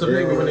wrong one to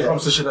blame me when it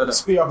comes to shit like that.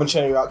 Speed up and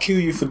churn you out. Kill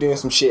you for doing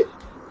some shit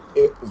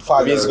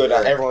 5 years ago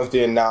that everyone's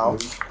doing now,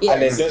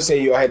 and then don't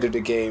say you're ahead of the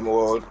game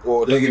or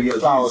don't give you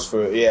flowers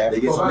for it. Yeah, they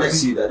get some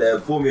next to you that they're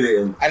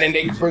formulating, and then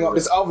they bring up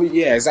this other.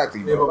 Yeah,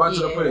 exactly. Yeah, but back to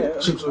the point.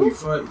 Chip's only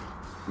 30.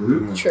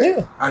 True.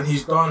 Yeah, and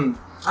he's done.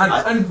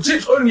 And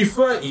Chip's only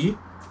 30.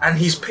 And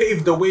he's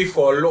paved the way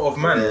for a lot of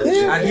men.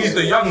 And he's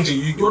the young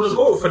G. You're the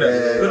GOAT for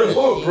that. You're the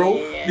GOAT, bro.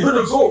 You're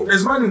the GOAT.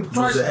 There's man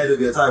twice ahead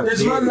of your time.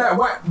 There's man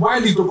like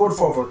Wiley's the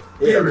Godfather.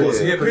 Period.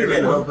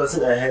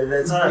 1% ahead of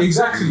their time.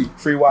 Exactly.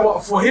 Free white. But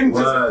for him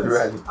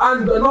to,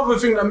 and another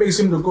thing that makes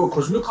him the GOAT,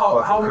 because look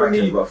how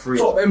many top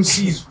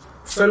MCs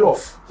fell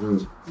off.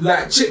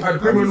 Like Chip had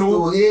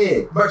Criminal,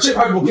 but Chip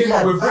had came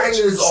up with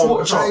Wretched,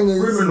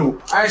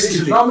 Criminal, Ice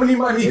Cube. How many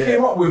man he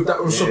came up with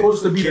that was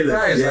supposed to be the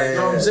guys? Like, you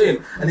know what I'm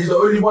saying? And he's the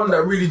only one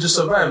that really just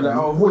survived. Like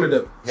out of all of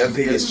them.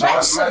 Wretch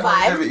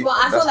survived, but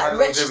I feel like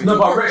Wretch. No,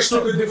 but Wretch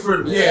took a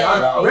different.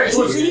 Wretch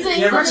was.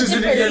 Wretch is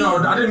in the. No,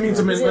 I didn't mean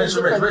to mention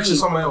Wretch. Wretch is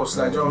somewhere else.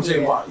 Like, you know what I'm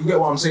saying? But you get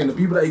what I'm saying. The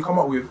people that he come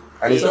up with,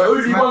 the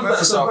only ones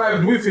that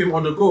survived with him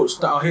are the GOATs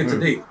that are here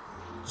today.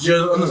 Do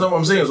you understand what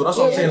I'm saying? So that's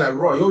what I'm saying. Like,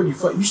 right,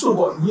 you still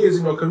got years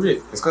in your career.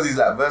 It's because he's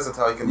like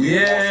versatile. He can do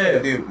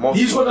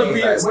he's gonna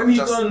be like when he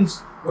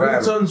turns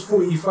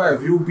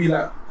 45, he'll be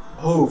like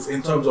Hove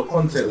in terms of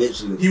content.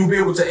 Literally, he will be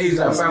able to age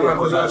like Fat Man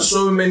because he has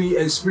so many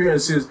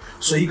experiences.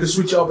 So he can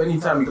switch it up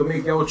anytime. He can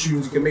make girl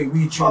tunes. He can make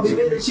weed tunes. He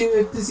made a tune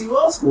with Dizzy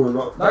War School or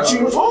not? That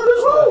tune was hard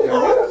as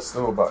well.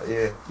 Still, but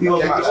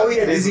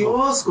Dizzy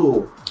War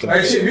School.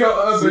 Hey, shit, we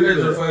are urban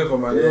legend forever,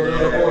 man.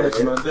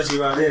 Especially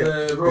around here.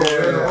 Yeah, bro.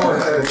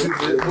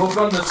 Go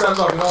from the stand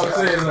up, you know what I'm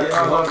saying? Like, I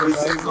love it.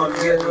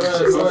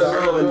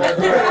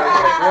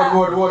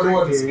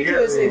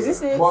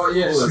 But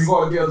yes, we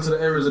gotta get onto the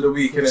areas of the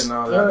week, innit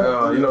now?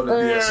 Like, you know the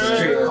DS.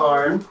 Street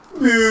Karn.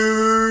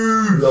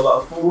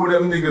 All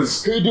them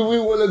niggas. Who do we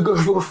want to go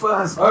for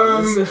first?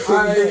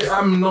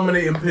 I'm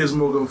nominating Piers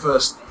Morgan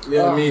first. You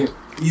know what I mean?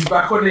 He's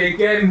back on it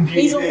again.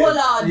 He's on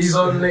Pollard. He's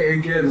on it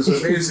again. So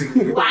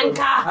basically,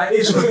 wanker.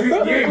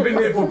 You ain't been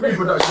there for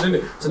pre-production,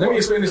 innit? So let me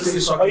explain this to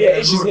Ish. Oh yeah,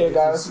 Ish is here,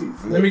 guys.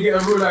 Let me get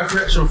a real life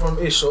reaction from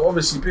Ish. So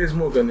obviously, Piers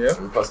Morgan, yeah.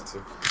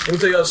 Positive. Let me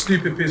tell you how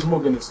stupid Piers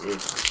Morgan is.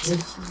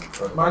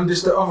 Man,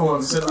 this the other one.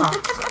 He said,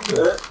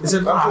 that's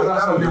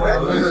not the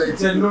one. He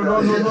said, no,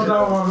 not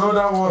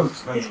that one.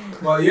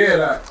 But yeah,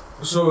 like,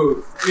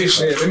 so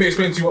Ish, let me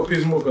explain to you what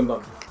Piers Morgan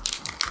done.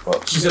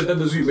 She said that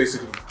the zoo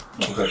basically.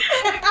 Okay.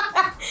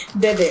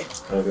 Did it.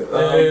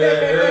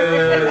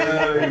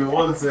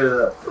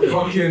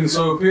 Fucking,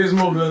 so Piers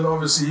Morgan,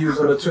 obviously he was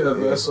on the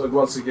Twitterverse, so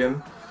once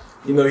again,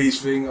 you know his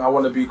thing, I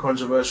want to be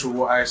controversial,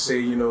 what I say,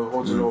 you know,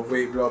 holds a lot of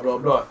weight, blah blah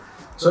blah.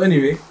 So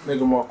anyway,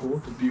 Meghan Markle,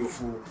 the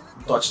beautiful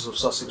Duchess of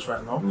Sussex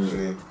right now.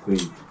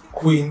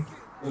 Queen.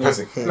 You know,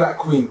 Black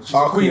Queen. She's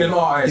a queen in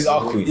our eyes. She's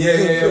our queen.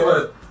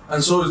 Yeah.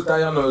 And so is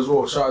Diana as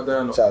well. Shout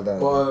out Diana.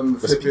 But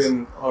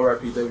flipping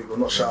R.I.P. There we go.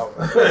 Not shout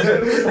out.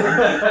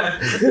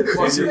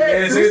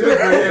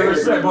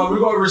 Respect. But we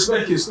gotta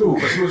respect it still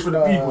because he was for the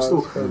people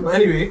still. But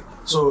anyway,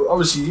 so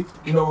obviously,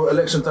 you know,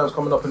 election time's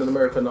coming up in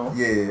America now.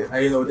 Yeah.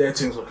 And you know, their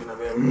things looking a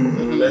bit.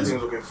 Their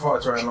things looking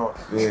fucked right now.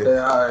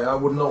 I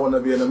would not want to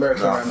be in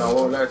America right now. I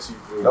won't lie to you.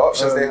 The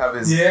options they have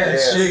is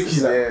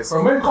shaky. Like.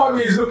 From when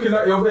Kanye is looking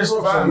at your best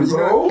option,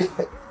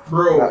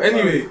 bro.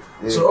 Anyway,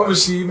 so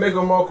obviously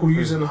Meghan Markle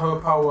using her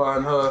power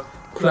and her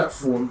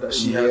platform that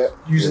she has,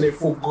 using it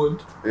for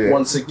good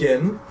once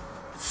again.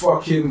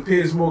 Fucking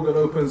Piers Morgan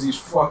opens his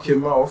fucking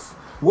mouth.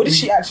 What did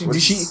she actually?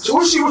 So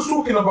what she was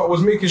talking about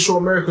was making sure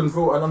Americans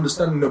vote and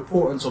understanding the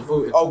importance of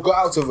voting. Oh, go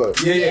out to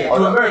vote. Yeah,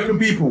 to American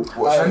people.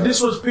 And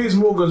this was Piers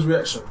Morgan's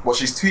reaction. Well,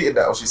 she's tweeted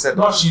that or she said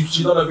that? No,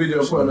 she done a video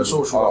and put it on the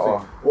social, I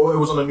think. Or it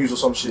was on the news or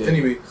some shit.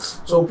 Anyway,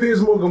 so Piers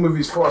Morgan with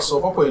his fast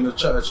self, I'll put it in the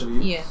chat actually.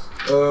 Yeah.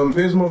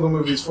 Piers Morgan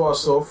with his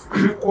fast self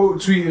quote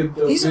tweeted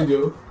the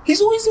video. He's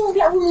always doing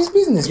black women's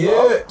business,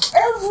 bro.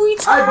 Every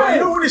time. But you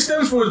know what it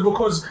stems from is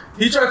because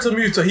he tried to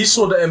mute her. He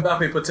saw the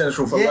Mbappe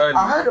potential from early.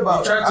 I heard about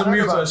He tried to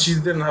mute her and she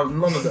didn't have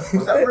none of that.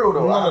 Was that real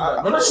though? None of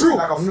that. No, that's true.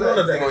 Like none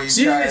of that.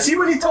 See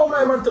when he told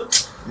my man to...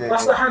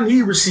 That's the hand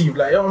he received,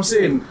 like, you know what I'm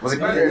saying? Was it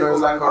like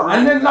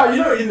and then now,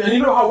 you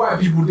know how white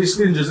people diss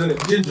gingers, innit?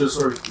 Gingers,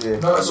 sorry. Yeah.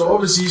 No, so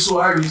obviously he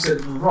saw Harry, he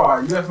said,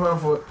 right, you left man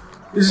for...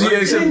 This is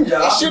it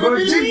should have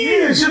been me!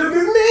 It should have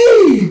been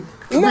me!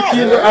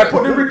 I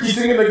put the Ricky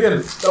thing in again.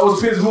 That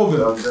was Piers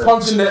Morgan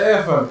punching the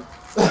air, fam.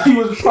 He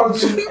was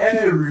punching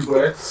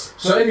everywhere.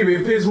 So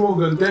anyway, Piers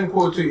Morgan then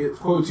quoted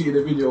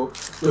the video.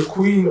 The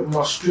Queen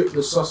must strip the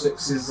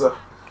Sussexes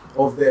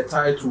of their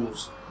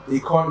titles. They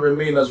can't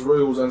remain as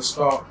royals and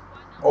start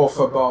off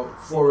about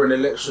foreign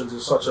elections in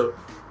such a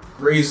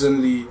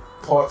brazenly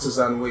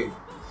partisan way.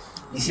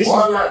 You see,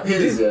 one like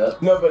Piers, yeah.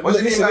 No, but What do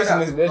you listen, mean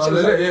like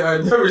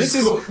this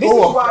is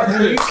why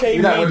the UK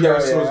media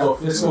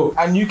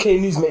and UK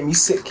news make me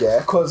sick, yeah.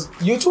 Because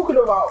you're talking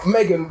about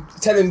Meghan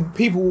telling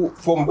people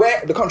from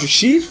where the country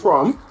she's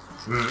from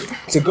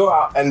to go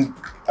out and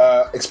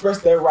express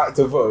their right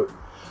to vote.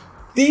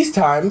 These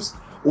times,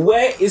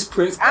 where is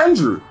Prince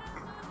Andrew?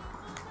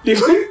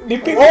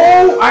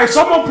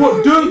 Someone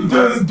put dun.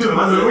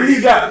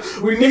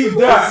 We need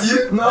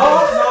that.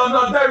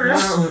 No,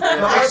 Darius.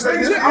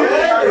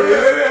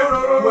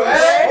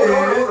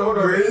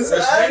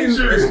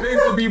 Explain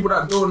to people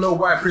that don't know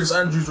why Prince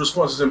Andrew's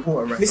response is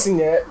important right Listen,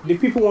 yeah, the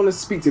people want to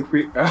speak to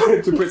Prince Andrew.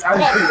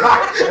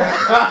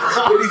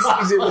 When he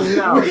sees it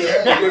now,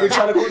 they're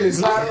trying to call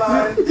his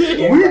landline.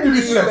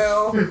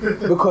 Email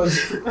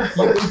because you've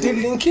been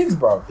diddling kids,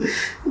 bro. Because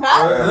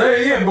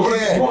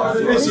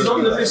he's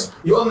on the list.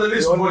 You're on the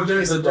list for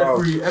the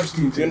Jeffrey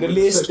Epstein thing. On the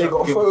list, they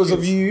got photos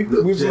of you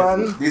with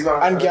man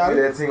and gal.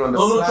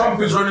 Donald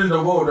Trump is running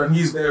the world and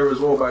he's there as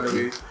well, by the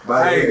way.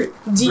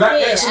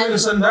 Black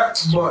excellence and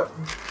that, but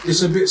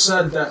it's a bit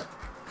sad that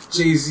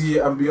Jay-Z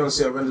and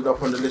Beyonce have ended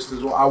up on the list as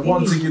well. I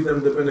want to give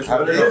them the benefit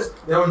of the doubt.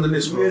 They're on the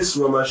list, bro.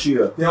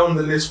 They're on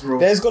the list, bro.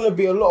 There's gonna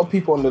be a lot of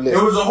people on the list.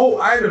 There was a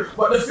whole island.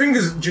 But the thing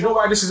is, do you know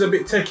why this is a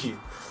bit techie?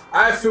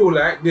 I feel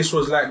like this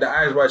was like the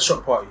Eyes Wide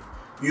Shut party.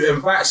 You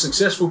invite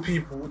successful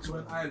people to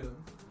an island,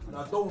 and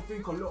I don't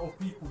think a lot of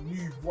people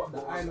knew what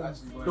the island,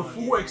 the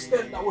full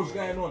extent that was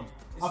going on.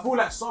 I feel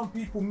like some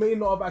people may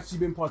not have actually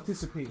been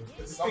participating.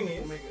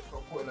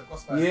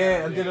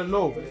 Yeah, and didn't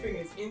know. But the thing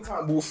is, in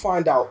time we'll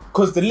find out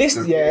because the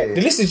list, the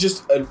list is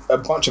just a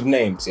bunch of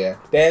names. Yeah,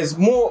 there's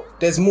more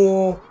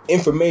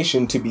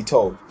information to be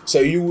told, so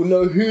you will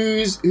know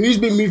who's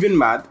been moving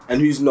mad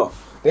and who's not.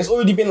 There's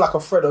already been like a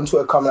thread on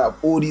Twitter coming out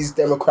of all these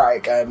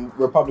Democratic and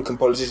Republican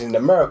politicians in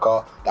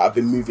America that have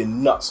been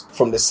moving nuts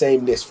from the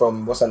same list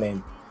from, what's her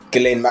name?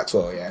 Ghislaine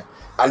Maxwell, yeah?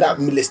 And that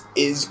list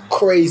is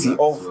crazy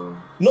of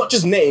not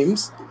just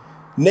names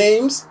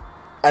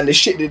and the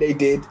shit that they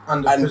did.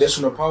 And the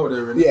position of power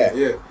they're in.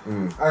 Yeah.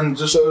 And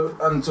just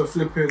and to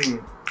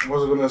flipping,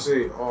 what was I gonna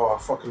say? Oh,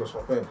 I fucking lost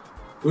my pen.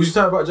 Was you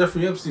talking about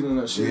Jeffrey Epstein and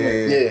that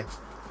shit? Yeah.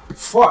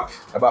 Fuck.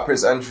 About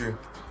Prince Andrew.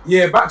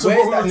 Yeah, back to what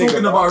we were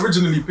talking about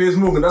originally, Piers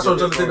Morgan. That's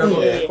what I'm trying to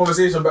take that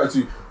conversation back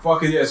to.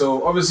 Fuck it, yeah.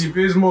 So obviously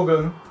Piers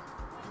Morgan,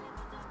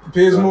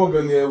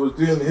 was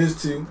doing his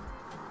thing,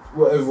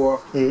 whatever.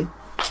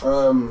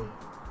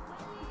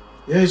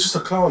 He's just a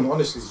clown,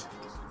 honestly.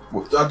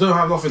 I don't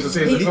have nothing to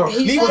say. He's a clown.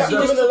 He's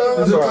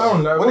a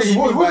clown. Like,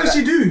 what did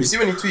he do? You see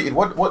when he tweeted,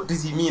 what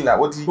does he mean? Like,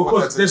 what did he?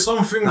 Because there's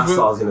some things. That's what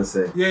I was gonna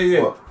say.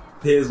 Yeah. What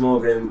Piers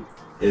Morgan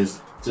is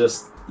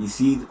just. You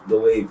see the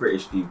way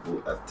British people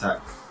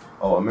attack.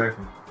 Oh,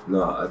 American.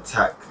 No,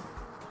 attack.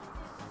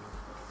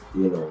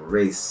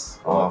 Race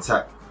or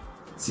attack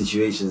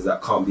situations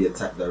that can't be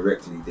attacked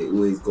directly. They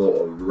always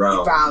go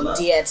around.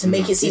 To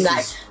make it seem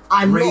like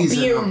I'm not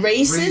being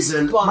racist,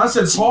 but man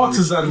said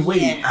partisan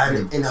way.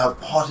 And in her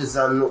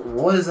partisan,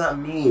 what does that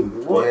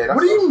mean? What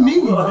do you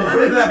mean? What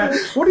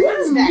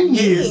does that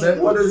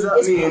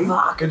mean?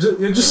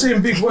 You're just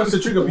saying big words to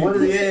trigger people.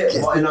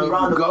 But in a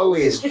roundabout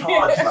way, it's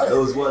charged. Like,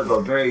 those words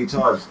are very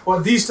charged.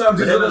 But these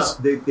times,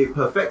 they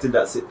perfected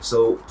that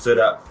so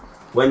that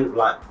when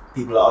like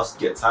people like us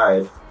get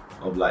tired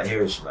of like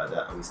hearing shit like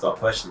that and we start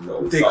questioning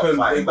it, they got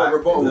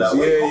rebuttals. Like,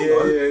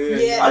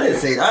 yeah. I didn't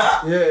say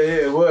that.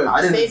 Word.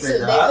 I didn't say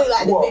that. They look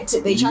like the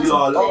victim. They try to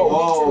play the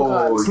victim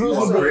cards.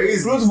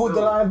 Plausible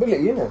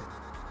deniability, you know.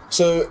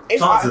 So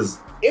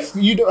if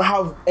you don't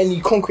have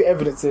any concrete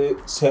evidence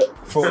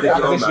for the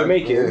accusation you're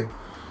making,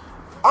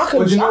 I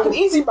can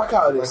easily back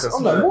out of this.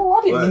 I'm like, whoa,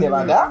 I didn't mean it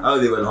like that. Oh,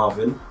 they went half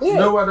in. Yeah. You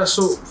know why that's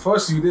so?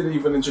 Firstly, you didn't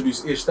even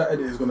introduce Ish. That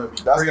edit is gonna be.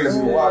 That's crazy.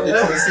 gonna be wild.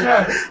 That's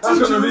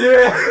gonna be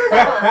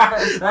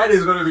that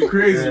is gonna be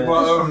crazy.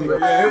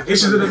 But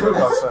Ish is in the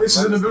building. Ish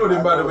is in the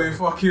building, by the way.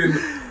 Fucking.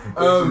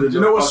 Do you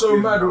know what's so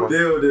mad?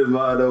 Building,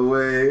 by the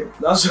way.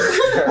 That's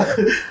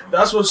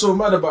what's so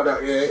mad about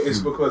that. Yeah,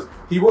 is because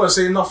he won't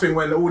say nothing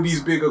when all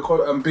these big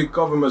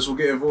governments will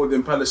get involved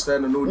in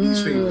Palestine and all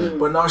these things.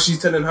 But now she's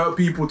telling her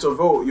people to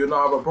vote. You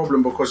not have a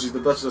problem because she's the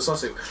Duchess of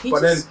Sussex.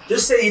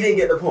 Just say you didn't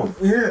get the point.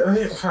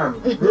 Yeah,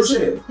 fam. Real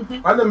shit.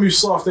 I done move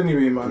soft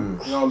anyway, man.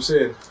 You know what I'm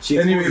saying?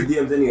 Anyway,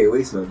 DMs anyway,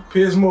 waste man.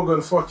 Piers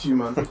Morgan, fuck you,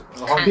 man.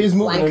 Piers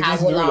Morgan and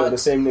Jason Derulo are the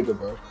same nigga,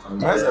 bro.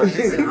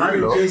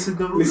 Jason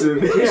Derulo. Listen,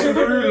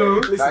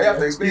 you have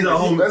to explain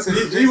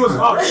that. He was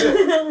upset.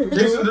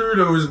 Jason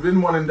Derulo has been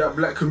wanting that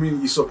black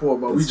community support,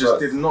 but we just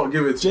did not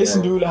give it to him.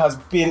 Jason Derulo has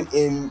been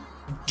in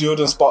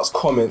Jordan Sparks'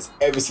 comments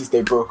ever since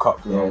they broke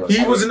up.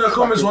 He was in the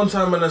comments one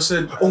time and I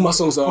said, all my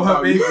songs are for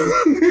her baby.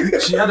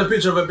 She had a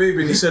picture of her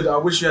baby and he said, I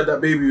wish you had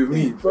that baby with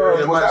me.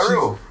 Bro, was that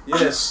real?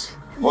 Yes.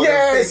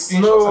 Yes!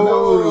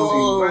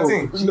 No!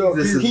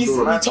 He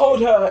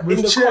told her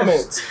in the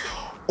comments,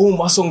 all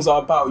my songs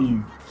are about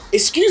you.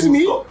 Excuse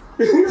me?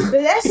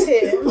 Bless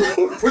him.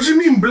 What do you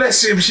mean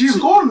bless him? She's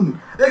gone.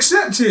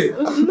 Accept it.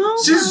 No,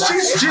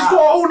 She's got a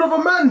hold of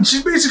a man.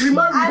 She's basically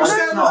married.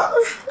 I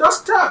know.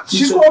 That's tap. She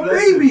She's said got a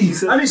bless him. baby. She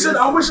said And he said,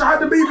 I wish I had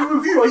the baby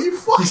with you. Are you She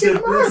fucking said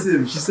mad? bless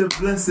him. She said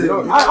bless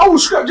him. I will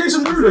scrap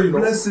Jason Derulo, you know.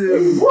 Bless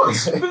him. What?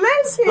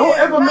 Bless him. Don't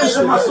ever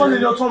mention my Like, son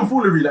in your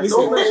tomfoolery. Like,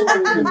 don't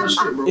mention my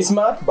shit, bro. It's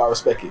mad, but I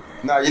respect it.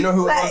 Nah, you know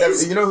who was on them?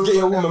 You know who Get was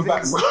your on them woman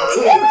back, things? bro.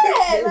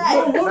 Yeah,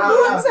 like, you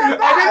want her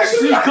back.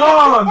 She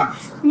can't.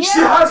 She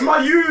Yeah. has my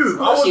youth.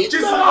 I was She just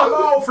in does. my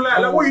mouth.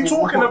 Like, what are you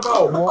talking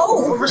about?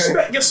 Oh.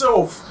 Respect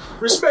yourself.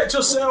 Respect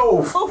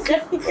yourself.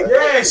 Okay.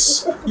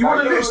 Yes. You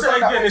want to you lose know that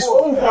that again? It's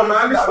before. over,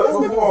 man. It's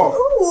over.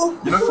 Ooh.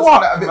 You know who was Fuck,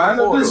 on that a bit man.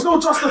 before, There's though?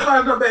 no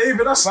justifying that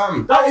behavior. That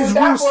is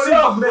That's real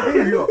love. sick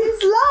behavior.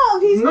 He's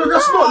love. He's No,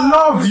 that's love.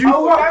 not love. You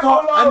Oh, fucked that's up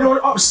not love. and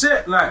you're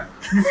upset. Like,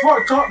 you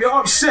fucked up, you're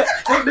upset.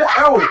 Take the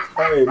L.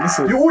 Hey,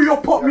 listen. All your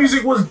pop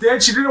music was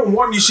dead. She didn't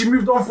want you. She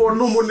moved on for a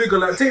normal nigga.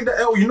 Like, take the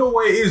L. You know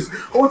what it is.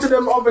 Go to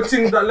them other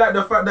things that like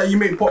the fact that you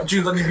make pop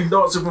tunes and you've been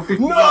dancing for 50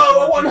 years. No,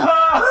 I want her.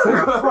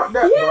 Fuck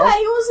that, Yeah, bro.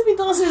 he wants to be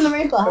dancing in the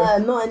rain for her,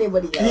 not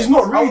anybody else. He's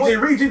not Ray J.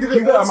 Ray J did He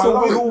it better, wants man. to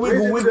Love wiggle, it. wiggle,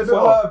 Ray J wiggle did it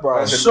for better. her,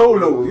 bro.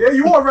 Solo. Yeah,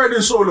 you are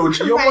riding solo.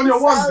 You're on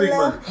your ones, big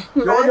man.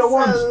 You're on your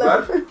ones, Solo.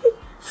 man.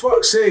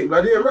 Fuck's sake,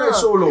 man. Yeah, ride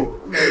solo.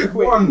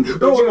 One, Who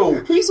dolo.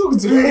 you talking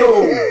to?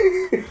 Dolo.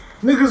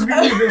 Niggas be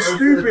moving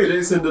stupid.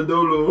 Jason the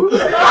Dolo.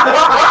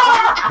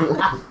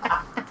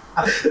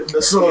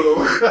 The solo.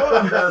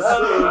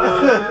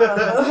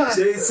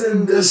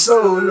 Jason the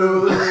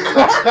Solo.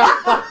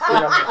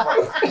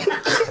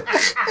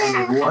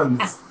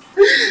 Once.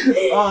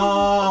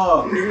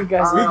 Oh. You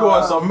guys We go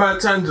on some mad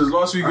tangents.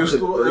 Last week it was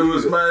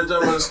Mad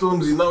Jam and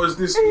Stormzy. Now it's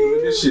this week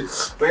with this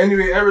shit. But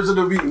anyway, errors of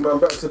the week, man.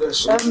 Back to that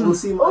shit. We'll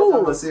see my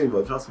Oh. time soon,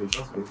 but trust me.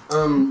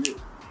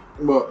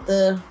 What?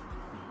 the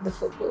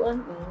football one?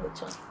 Or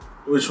which one?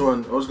 Which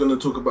one? I was gonna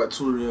talk about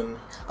Tory and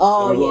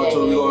Oh, we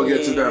yeah. gotta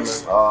get to that,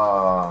 man.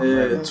 Ah,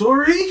 Yeah,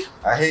 Tory.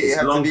 I hate it.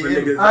 Had to Long be for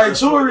him. niggas. Aye,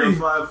 Tory.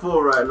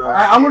 5-4 right now.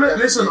 I'm gonna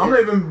listen. I'm not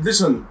even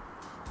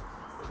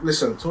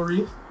listen,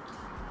 Tory.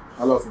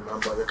 I love you, man,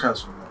 but you're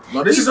cancelled, man.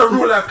 No, this is a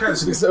real life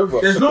cancel. It's over.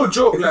 There's no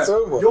joke. Like It's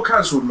over. you're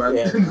cancelled, man.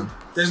 Yeah.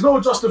 There's no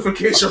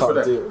justification I for can't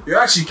that. do it. You're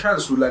actually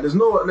cancelled. Like there's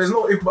no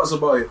if buts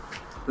about it.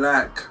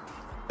 Like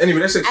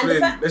anyway, let's explain.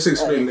 fact-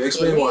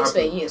 Explain you what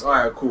explain, happened. you explain.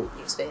 Alright, cool.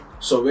 Explain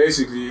So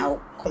basically, our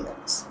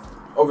comments.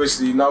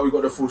 obviously now we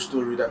got the full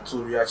story that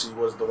Tory actually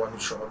was the one who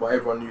shot her, but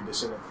everyone knew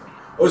this, innit? Not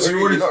Obviously,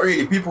 we really, already- not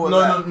really. People were no,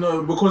 like,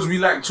 no, because we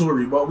like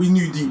Tory, but we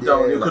knew deep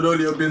down Yeah, it could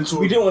only have been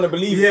Tory. We didn't want to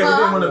believe it. Yeah, we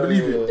didn't want to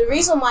believe it. The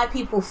reason why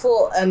people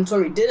thought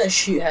Tory didn't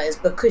shoot her is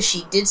because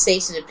she did say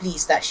to the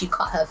police that she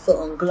cut her foot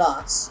on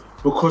glass.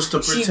 Because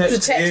to She protect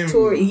protects him.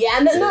 Tory. Yeah,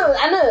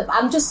 I know.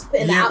 I'm just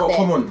putting it Yeah, out but there.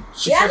 come on.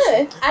 She Yeah, I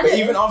said- know. But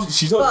even after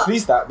she told the But-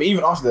 police that, but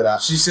even after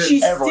that, She said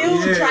She's everyone-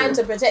 still yeah. trying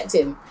to protect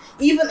him,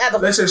 even at the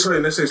Let's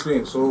explain.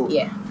 So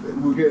Yeah.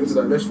 we'll get into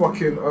that. Let's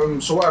fucking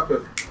so what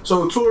happened?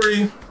 So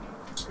Tory,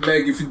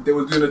 Meg, they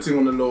was doing a thing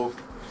on the low,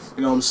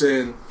 you know what I'm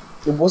saying?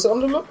 was it on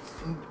the look?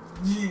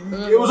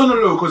 It was on the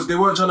low because they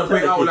weren't trying to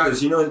put it out like.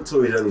 Because you know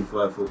Tory's only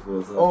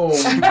 5'4", so. Oh,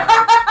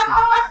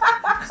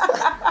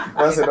 I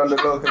said on the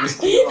low.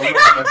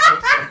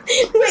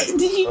 Wait,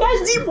 did you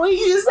guys deep what you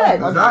just said?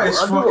 that is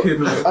fucking.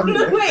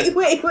 No, wait.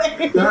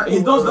 That,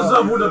 he does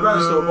deserve all the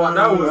bad stuff, but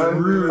that was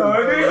rude.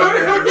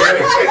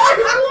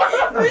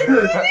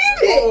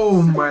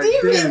 Oh my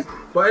Deep it. days.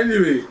 But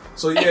anyway,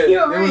 so yeah, they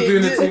You're was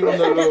doing a rude. thing on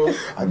the low.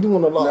 I didn't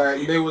want to laugh.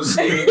 Like they was.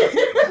 Hey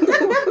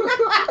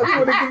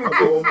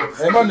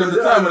man, the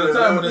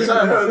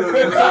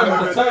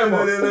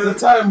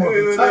timer.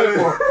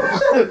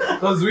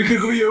 Because we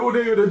could be all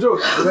day with a joke.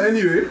 But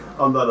anyway,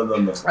 I'm done.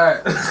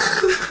 alright.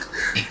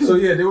 So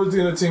yeah, they was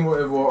doing a thing,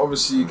 whatever.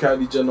 Obviously,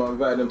 Kylie Jenner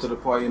invited them to the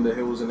party in the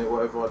hills and it,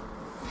 whatever.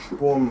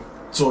 Boom.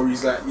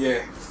 Tory's like,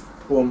 yeah.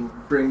 Boom.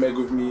 Bring Meg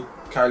with me.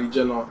 Kylie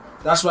Jenner.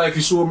 That's why if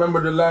you saw, remember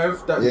the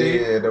live that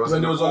day there was when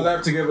in they the was on pool.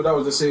 live together. That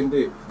was the same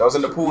day. That was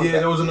in the pool. Yeah,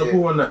 they was in the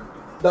pool and that.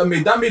 That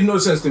made no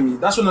sense to me.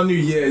 That's when I knew,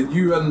 yeah,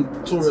 you and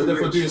Tory are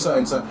therefore doing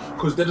something,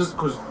 because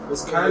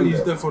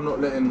Kylie's therefore not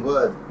letting,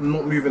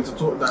 not moving to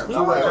talk that.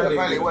 No, Kylie apparently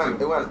didn't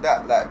they weren't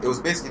that. Like it was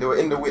basically they were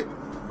in the whip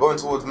going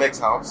towards Meg's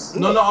house.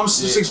 No, I'm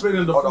just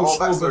explaining the Oh, the full whole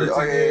scope of backstory. the Oh,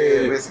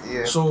 thing. yeah, basically,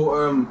 yeah. So,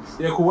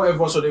 yeah, cool,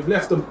 whatever. So they've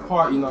left the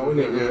party now,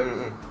 innit?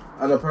 Yeah.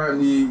 And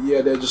apparently,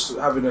 yeah, they're just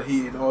having a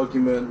heated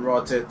argument,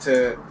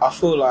 rah-teh-teh. I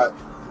feel like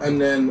And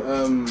then,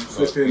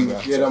 flipping,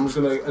 yeah, I'm just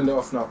gonna end it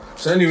off now.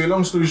 So anyway,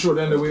 long story short,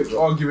 then the whip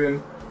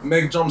arguing.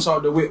 Meg jumps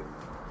out the whip,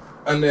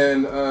 and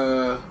then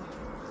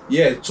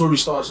yeah, Tory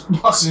starts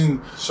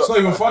busting. It's not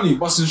even funny,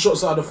 busting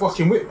shots out of the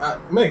fucking whip at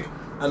Meg,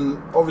 and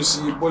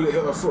obviously bullet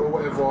hit her foot or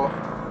whatever.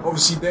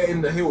 Obviously they're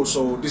in the hill,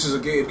 so this is a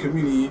gated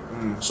community.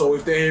 So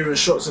if they're hearing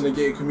shots in the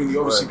gated community,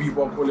 obviously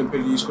people are calling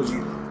police because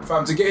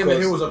to get in the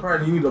hills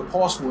apparently you need a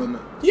passport and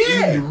you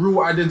need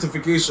real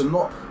identification,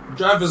 not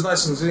driver's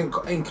license ain't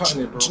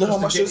cutting it, bro. do you know how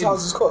Just much to get those in.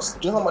 houses cost?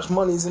 Do you know how much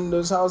money's in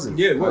those houses?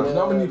 Yeah, well, Yeah,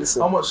 how many?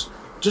 listen. How much?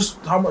 just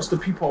how much the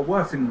people are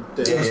worth in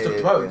there. Yeah, That's the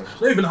yeah, problem. yeah.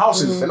 Not even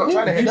houses. They're not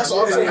trying to hit That's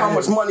what I'm saying. How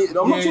much money?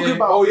 I'm not talking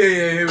about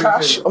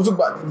cash. I'm talking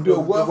about the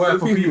worth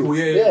for of people.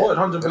 Yeah,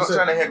 100%. They're not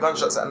trying to hear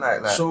gunshots at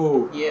night. Like.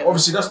 So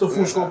obviously that's the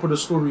full scope of the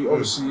story.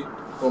 Obviously,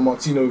 got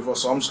Martino with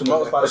us, so I'm just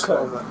gonna.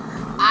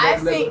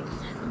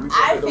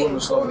 I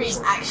think Tory's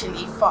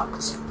actually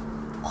fucked.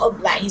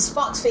 Like he's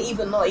fucked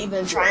for not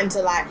even trying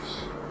to like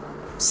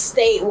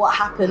state what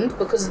happened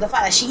because of the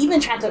fact that she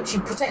even she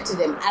protected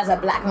him as a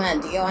black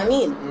man. Do you know what I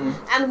mean?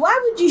 And why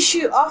would you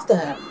shoot after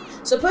her?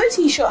 Suppose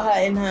he shot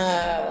her in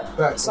her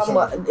back,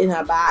 somewhat in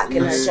her back,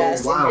 in her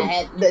chest, in her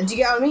head. Do you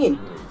get what I mean?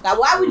 Like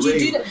why would you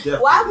do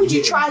that? Why would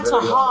you try to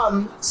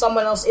harm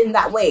someone else in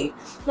that way?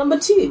 Number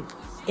 2,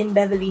 in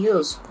Beverly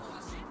Hills.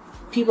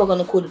 People are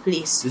gonna call the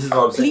police.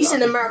 Police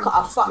in America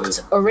are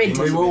fucked already.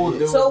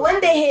 So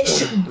when they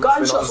hear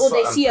gunshots or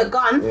they see a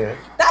gun,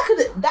 that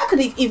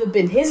could have either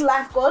been his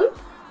life gone,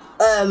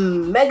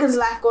 Megan's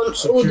life gone,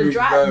 or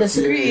the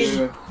security's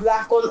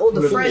life gone, or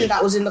the friend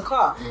that was in the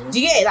car. Do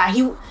you get it?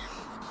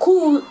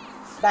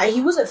 Like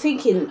he wasn't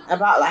thinking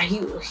about like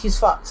he's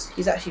fucked.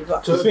 He's actually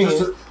fucked. So the thing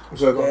is,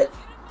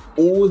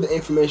 all the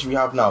information we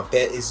have now,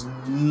 there is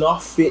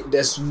nothing.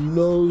 There's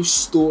no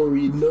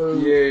story, no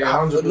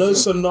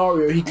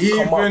scenario he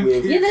can come up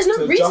with. There's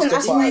no reason.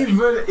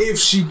 Even if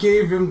she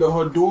gave him the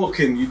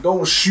Hadouken, you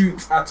don't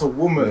shoot at a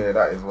woman. Yeah,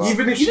 that is wild.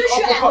 Even if she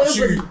uppercuts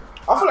you.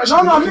 I feel like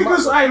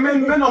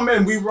niggas, men are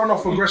men. We run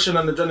off aggression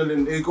and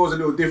adrenaline. It goes a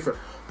little different.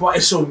 But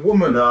it's a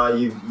woman. Nah,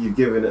 you've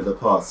given it the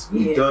pass.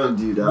 We don't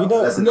do that. We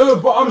don't. No,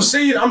 but I'm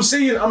saying,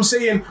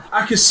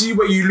 I can see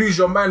where you lose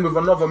your man with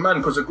another man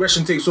because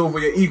aggression takes over,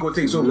 your ego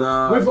takes over.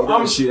 Nah, you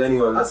don't shoot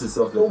anyone. That's a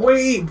self.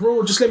 Wait,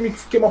 bro, just let me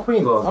get my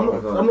point. I'm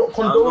not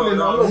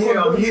condoning. I'm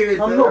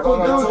not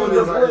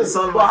condoning.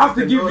 But I have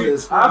to give you,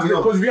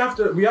 because we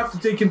have to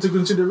take into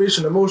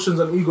consideration emotions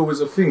and ego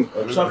is a thing.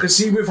 So I can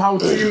see with how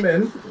 2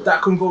 men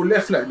that can go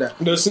left like that.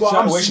 That's what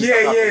I'm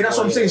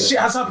saying. Shit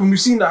has happened. We've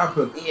seen that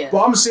happen.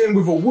 But I'm saying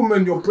with a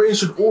woman, your brain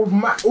should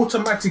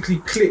automatically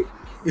click.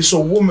 It's a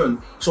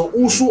woman, so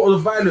all sort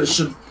of violence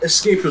should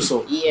escape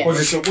yourself because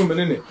it's a woman,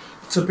 innit?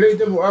 To play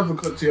devil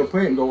advocate to your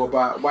point though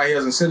about why he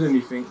hasn't said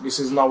anything, this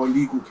is now a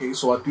legal case,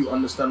 so I do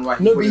understand why.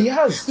 But he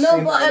has.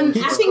 No, but I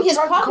think his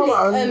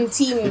public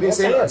team. He didn't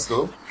say that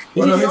still.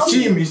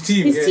 His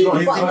team. It's an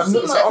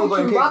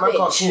ongoing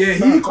case.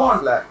 Man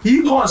can't talk.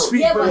 He can't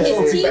speak. Yeah, but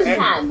his team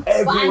can.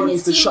 Everyone But his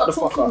needs to team shut are the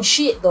fuck talking up.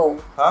 shit though.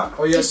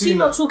 Oh yeah, His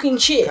team are talking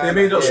shit. They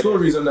made up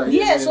stories on that.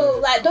 Yeah, so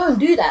like, don't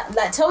do that.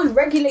 Like,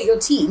 regulate your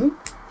team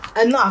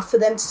enough for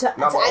them to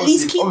at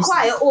least keep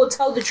quiet or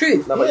tell the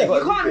truth. No, but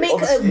you can't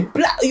make a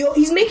black.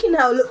 He's making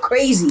her look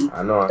crazy.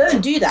 I know.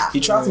 Don't do that. He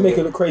tried to make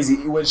it look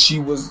crazy when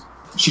she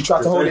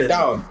tried to hold it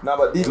down. No,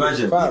 but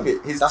Imagine.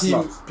 his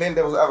team playing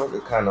devil's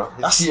advocate kind of.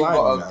 His team slimy,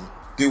 gotta man.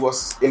 do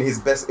what's in his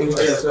best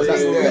interest. But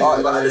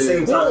at the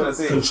same time,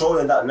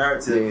 controlling that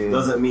narrative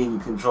doesn't mean you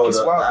control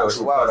the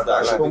actual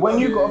person. But when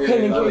you got a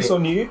pen and case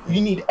on you, you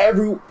need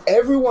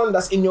everyone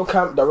that's in your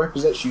camp that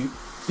represents you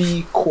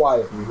be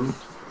quiet.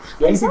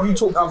 The only people you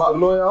talk to is the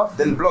lawyer,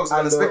 then blogs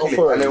gonna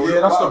speculate. And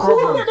then that's the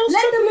problem.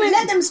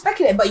 Let them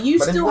speculate, but you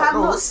still have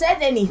not said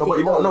anything. No, but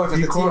you won't know if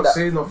it's the team that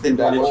say nothing. did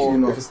that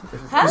or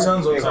It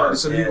sounds like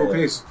it's a legal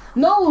case.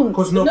 No.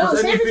 Say for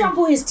anything-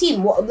 example his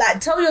team.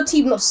 Tell your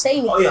team not to say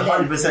anything. Oh yeah,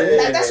 100%.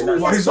 Like, that's what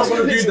But he's not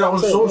gonna do that on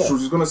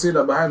socials. He's gonna say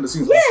that behind the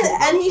scenes.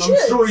 Yeah, and he should.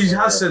 I'm sure he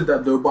has said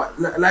that though, but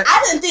like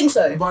I don't think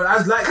so. But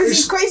as like, because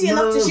he's crazy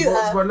enough to shoot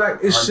her, but like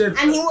it's said,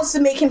 and he wants to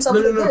make himself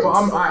look good. But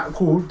I'm alright,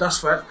 cool, that's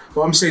fact.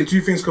 But I'm saying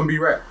 2 things can be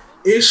right.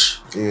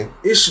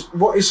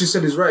 What Ish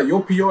said is right.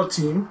 Your PR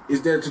team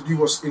is there to do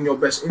what's in your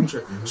best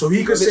interest. So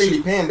he could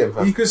say, paying them,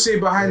 he could say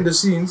behind the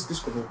scenes. This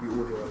could not be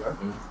audio, like,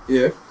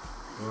 yeah.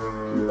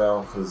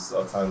 No, because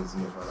our time is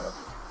not like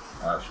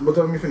that. But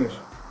let me finish.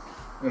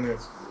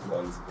 Anyways.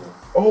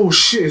 Oh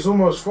shit! It's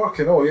almost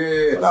fucking. Oh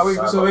yeah.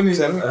 So we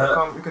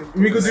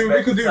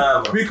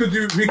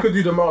could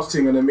do the mouse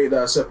thing and then make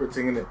that a separate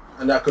thing, innit?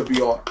 And that could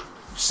be our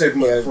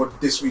segment for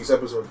this week's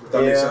episode. If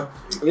that makes sense.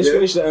 Let's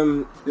finish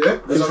the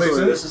Does that make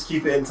sense? Let's just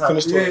keep it in time.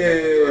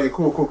 Yeah.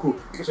 Cool.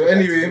 So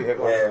anyway,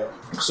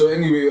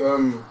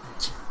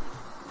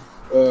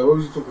 what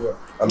was you talking about?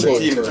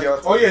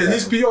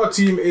 His PR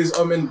team is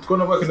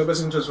gonna work in the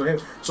best interest for him.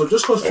 So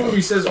just because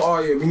Tory says,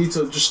 we need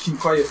to just keep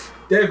quiet,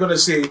 they're gonna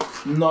say,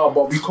 no,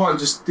 but we can't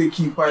just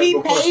keep quiet. He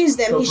pays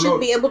them. He should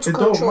be able to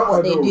control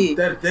what they do.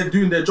 They're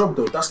doing their job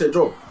though. That's their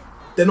job.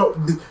 They're not.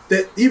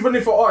 Even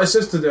if an artist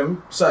says to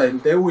them,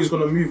 they're always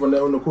gonna move on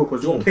their own accord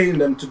because you're paying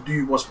them to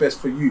do what's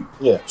best for you.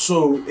 Yeah.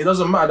 So it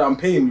doesn't matter that I'm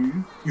paying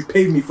you. You've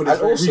paid me for this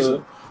very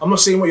reason. I'm not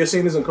saying what you're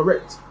saying isn't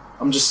correct.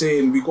 I'm just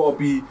saying we gotta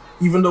be,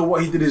 even though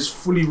what he did is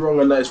fully wrong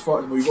and that is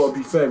fucked, but we gotta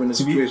be fair in the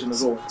situation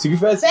as well. To be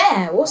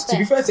fair, what's fair? To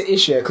be fair to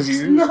Ish, because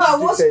you. No,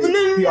 I'm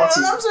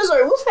so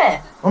sorry. What's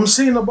fair? I'm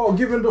saying about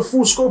giving the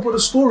full scope of the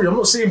story. I'm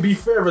not saying be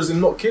fair as in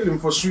not kill him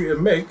for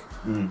shooting Meg.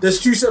 There's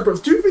 2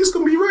 things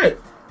can be right.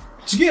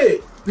 Do you get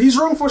it? He's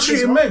wrong for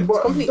shooting Meg,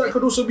 but that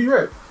could also be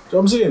right. what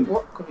I'm saying?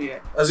 What could be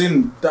it? As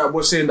in, that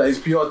was saying that his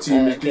PR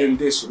team is doing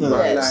this.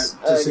 Yes.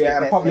 To say,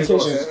 Yeah, and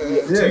publications.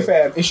 To be Yeah.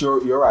 fair,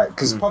 you're right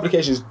because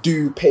publications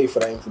do pay for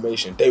that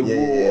information. They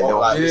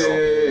will.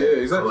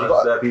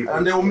 Exactly.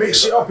 And they will make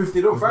shit up if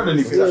they don't find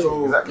anything.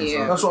 So Exactly.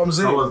 that's what I'm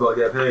saying. Someone's got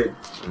to get paid.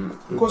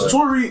 Because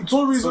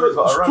Tory's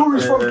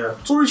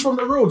from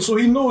the road, so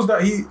he knows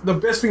that the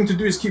best thing to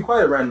do is keep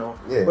quiet right now.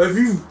 Yeah. But if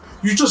you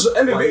just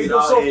elevated he's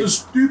out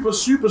yourself to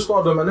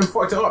superstardom and then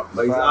fucked it up.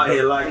 But he's out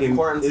here liking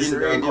Quarantine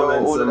Instagram radio,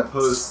 comments all of and that.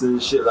 posts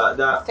and shit like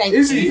that. Thank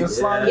Is you. he? Yeah.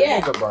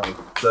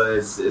 So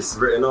it's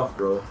written off,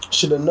 bro.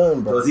 Should have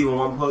known, There bro. was even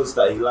one post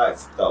that he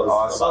liked that was Oh,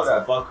 I saw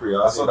about some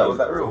fuckery. I saw that. Was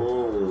thinking, that real?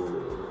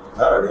 Oh,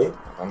 apparently.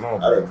 I know,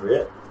 I didn't bro.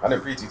 read it. I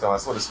didn't pre-tweet I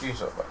saw the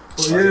screenshot, but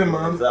But yeah,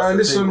 man. That's Hey, the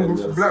listen, thing,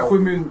 then, black yes.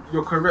 women,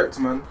 you're correct,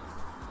 man.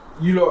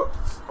 You lot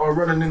are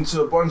running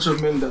into a bunch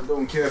of men that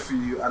don't care for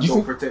you and You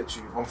don't think- protect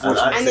you, And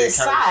unfortunately. And say it's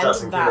carry sad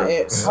shots and that kill him.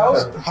 it's.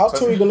 How's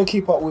Tory gonna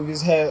keep up with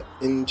his hair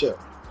in jail?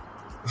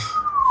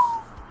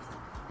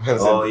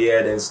 Oh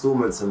yeah, the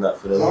installments and that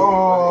for the.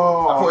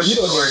 Oh, you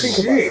don't even think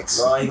about it.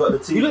 Nah, he got the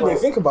two. You didn't even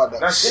think about that.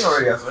 that's in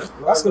already, as well.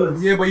 That's gonna.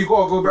 yeah, but you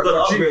gotta go back Got the to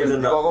upgrades treatment.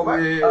 and that. Go back.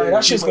 Yeah,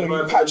 That shit's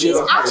gonna be patchy. He's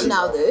out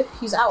now though.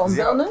 He's out on Is he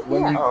bail out? now.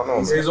 When Yeah. I don't know.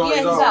 He's Yeah, he's out, bail,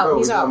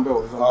 he's out. on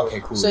bail, he's on bail. Okay,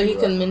 cool. So he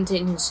can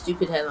maintain his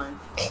stupid hairline.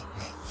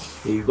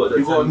 You got the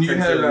You got a new 10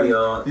 hairline.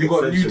 centimeter You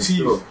got new extension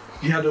still. teeth.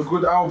 You had a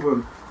good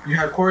album. You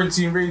had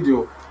Quarantine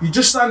Radio. You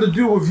just signed a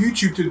deal with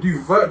YouTube to do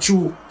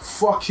virtual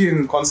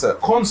fucking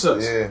Concept.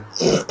 concerts. Yeah.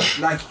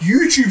 Like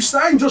YouTube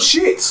signed your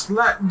shit.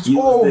 Like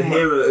You oh was the my.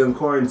 hero in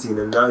quarantine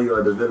and now you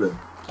are the villain.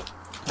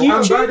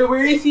 And by the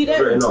way, If you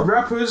Written don't, off.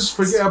 rappers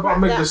forget Scrap about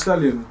Meg that. Thee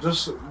Stallion.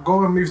 Just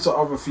go and move to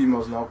other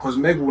females now, because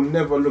Meg will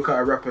never look at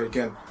a rapper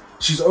again.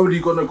 She's only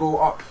gonna go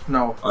up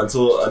now.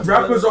 Until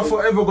Rappers are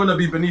forever gonna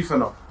be beneath her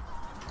now.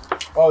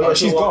 Oh yeah, Until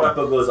she's one gone.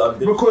 rapper goes, I'm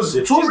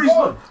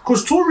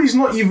Because Tory's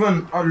not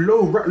even a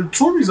low rap.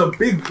 Tory's a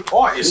big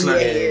artist,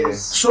 like. Yeah.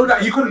 So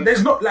that you can,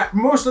 there's not like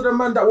most of the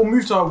men that will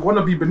move to her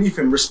wanna be beneath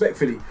him,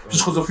 respectfully,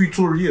 just because of who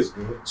Tory is.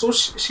 So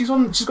she's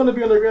gonna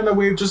be on the Rihanna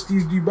wave, just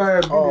these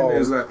Dubai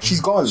billionaires, like.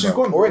 She's gone. She's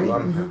bro, gone already.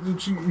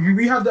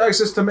 We have the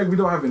access to Meg, we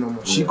don't have it no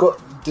more. She got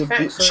the.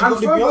 Thanks, She bro.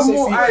 got the And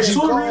furthermore, Beyonce feet. She's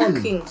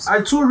gone. Kings.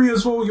 I Tory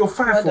as well. You're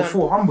 5'4",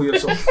 Well done. humble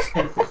yourself.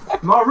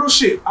 No, real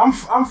shit. I'm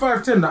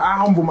 5'10". I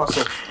humble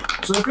myself.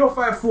 So if you're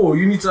 5'4",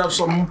 you need to have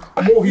some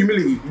more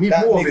humility. You need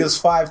That more of it. nigga's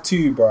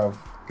 5'2", bro.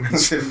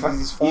 He's He's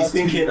 5'2".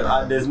 thinking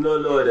there's no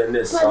lower than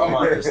this, so I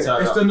might just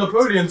turn It's up. the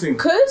Napoleon thing.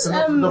 Cause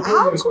Napoleon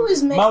how tall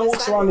is Meg? Man Thee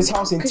walks around his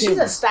house in Because she's a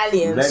Timbs.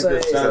 stallion, Meg so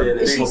Thee Stallion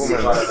is she's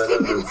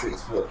probably 5'11",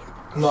 6 foot.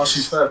 No,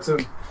 she's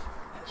 5'10".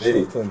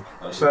 Really? 10.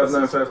 Oh, she's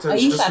 5'9", 5'10". Are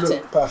She you just 5'10"?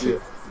 look-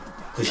 Perfect.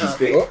 Because she's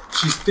thick.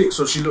 She's thick,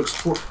 so she looks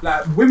tall.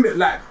 Like women,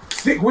 like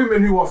thick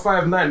women who are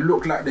 5'9"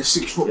 look like they're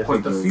 6 foot, Yeah,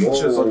 because the thinking,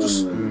 features are whoa.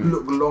 just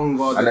look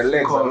longer. And the they're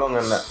legs are thicker. long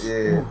and that.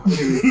 Yeah.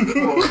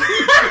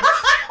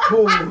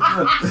 Oh,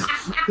 man.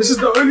 This is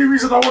the only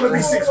reason I want to be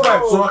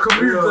 6'5", so I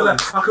can move to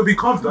like I could be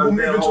comfortable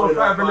Man, moving to a holding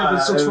that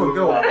 5'11", 6 foot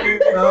girl. fire.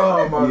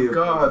 Oh my Yeah,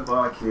 god!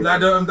 barking.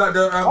 Like the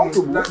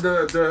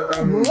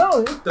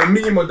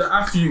meme of the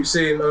Afu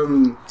saying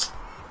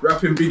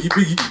rapping Biggie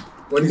Biggie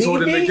when he's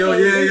holding the girl, when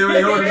he's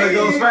holding the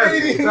girl's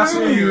face. That's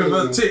me with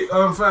a tick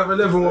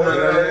 5'11" woman.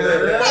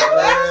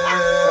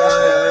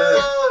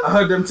 I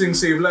heard them things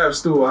save lives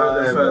still. I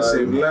heard them fans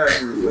save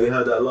lives. We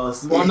heard that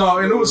last week. Well, no,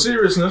 in all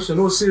seriousness,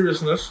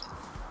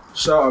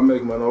 shout out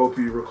Meg, man. I hope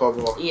you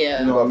recover.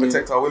 Yeah. You know what I mean?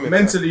 Protect our women.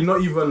 Mentally,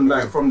 not even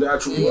like from the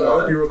actual people. I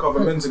hope you recover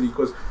mentally,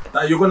 because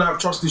like, you're gonna have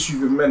trust issues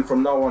with men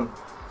from now on.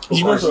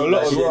 She went through a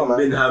lot as She well,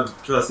 didn't man. have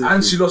trust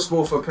And she issues. lost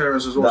both her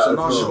parents as well, That so as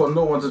now she's well. got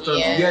no one to turn to.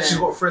 Yeah. Yeah, she's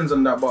got friends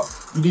and that, but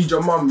you need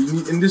your mum. You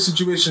need, in this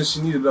situation, she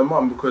needed her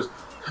mum because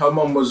her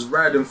mum was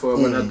riding for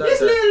her when her dad died.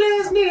 ass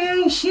nigga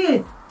ain't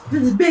shit.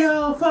 This is big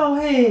old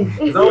forehead.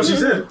 Is that what she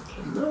said?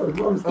 No,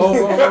 mom. I thought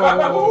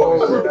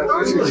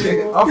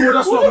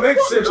that's what Meg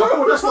said. I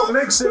thought that's what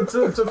Meg said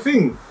to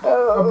Thing,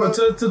 but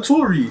to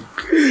Tory.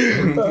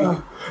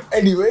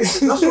 Anyways.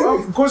 That's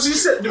what, because he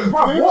said, bruv,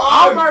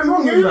 how am I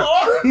wrong in that?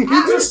 He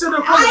just said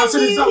a comment. I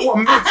said, is that what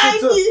Meg said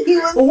to?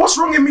 Well, what's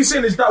wrong in me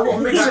saying is that what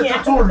Meg said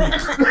to Tory?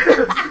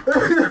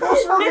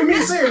 What's wrong in me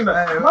saying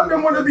that? Man,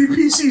 don't want to be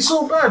PC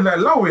so bad, like,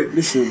 allow it.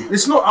 Listen.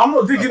 It's not. I'm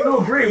not digging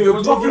no grave. There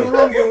was nothing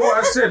wrong in what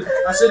I said.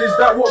 I said, is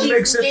that what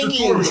Meg said to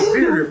Tory?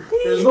 Period.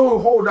 There's no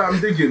hole that I'm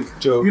digging.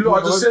 Joe, You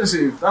lot are just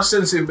sensitive. That's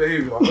sensitive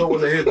behavior. I don't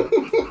want to hear that.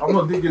 I'm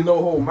not digging no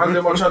hole. Man,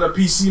 them are trying to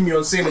PC me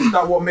on saying, is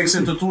that what makes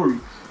sense to Tory?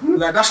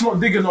 Like, that's not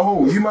digging a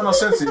hole. You man are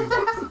sensitive.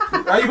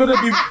 Are you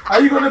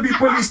gonna be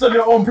policed on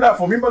your own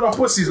platform? You man are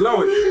pussies.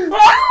 Allow it.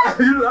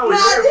 You allow it.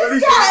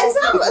 This guy,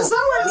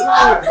 someone,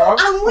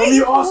 I'm waiting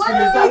you for asking,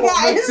 one is of that you what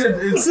makes guys.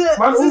 sense? to-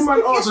 Man, all to man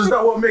speak. asks, is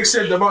that what makes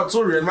sense about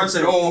Tory? And man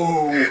said,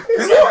 oh, man,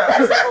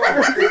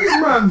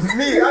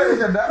 Me, I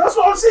said that. that's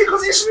what I'm saying,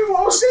 because it's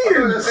what I'm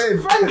saying. saying.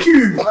 Thank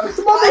you. Man, they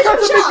tried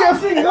to make it a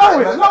thing. Allow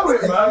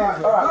it, man.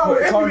 Allow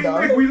it. calm Anyway,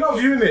 down. Nick, we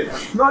love you, innit?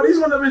 No, these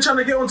men have been trying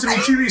to get onto me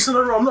 2 weeks in a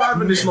row. I'm not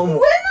having this no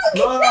more.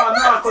 No,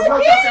 because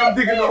man can say I'm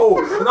digging the hole.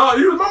 And No,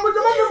 you remember the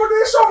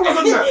shovels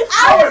and that?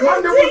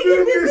 Man, they were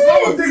doing this. I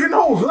was digging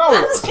holes. Allow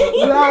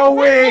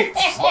it.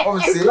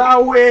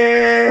 Allow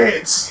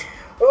it.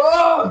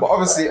 But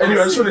obviously,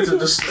 Anyway, I just wanted to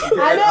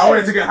I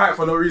wanted to get hyped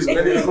for no reason.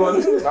 Anyway, go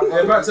on.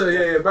 Back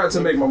to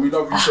Meg, man. We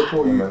love you,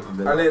 support you. And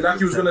then, like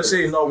you was gonna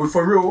say, no,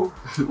 for real,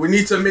 we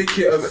need to make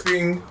it a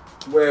thing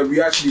where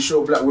we actually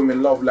show black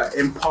women love, like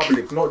in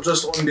public, not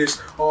just on this.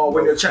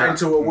 When you're chatting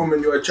to a woman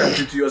you're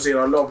attracted to, you're saying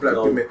I love black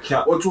women.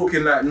 We're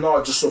talking like,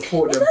 no, just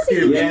support them. It doesn't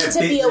even need to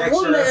be a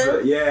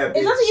woman. Yeah,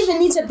 it doesn't even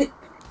need to be.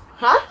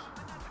 Huh?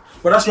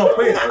 But that's my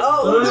point.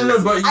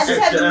 No, but you I just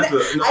had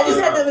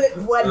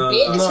the word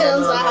bitch.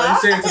 I'm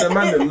saying to the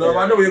man,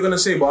 I know what you're gonna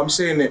say, but I'm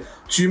saying it.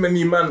 Too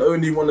many men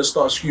only want to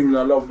start screaming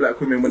I love black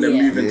women when they're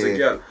moving to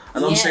girl.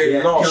 And I'm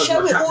saying no.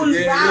 Show it all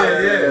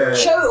around.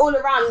 Show it all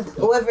around,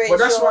 whether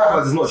it's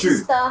your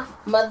sister,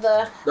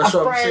 mother, a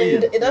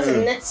friend. It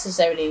doesn't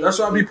necessarily. That's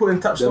why I be putting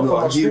tap stuff on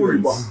my story,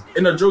 but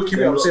in a jokey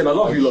way, I'm saying I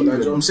love you, lot. You know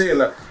what I'm saying?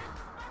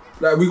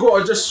 Like we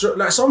gotta just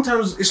like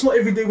sometimes it's not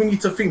every day we need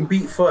to think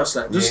beat first.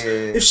 Like just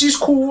if she's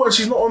cool and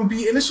she's not on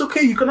beat, and it's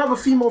okay. You can have a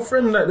female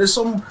friend. Like there's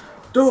some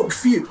dope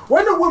feel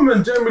when a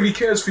woman generally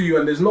cares for you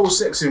and there's no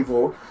sex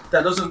involved.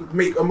 That doesn't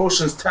make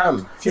emotions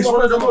tam. It's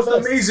one of the most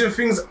amazing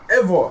things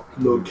ever.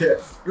 No care.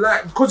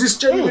 Like, cause it's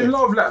genuine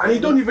love. Like, and you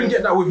don't even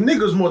get that with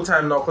niggas more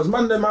time now. Cause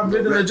man, them have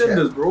hidden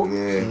agendas, bro.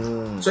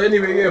 So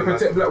anyway,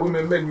 protect black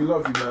women, Meg. We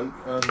love you, man.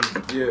 And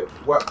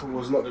Wack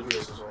was not the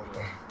greatest as well.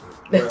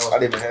 I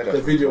didn't even hear that.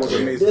 The video was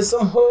amazing. There's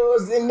some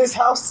hoes in this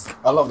house.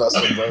 I love that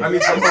song, bro. I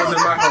need some hoes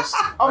in my house.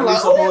 I need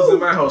some hoes in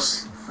my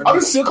house. I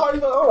still can't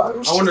even. I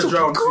want to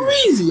drown.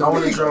 Crazy. I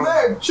want to drown.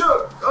 Man,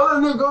 Chuck, I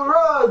don't know, go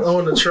run. I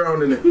want to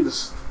drown in it.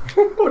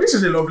 This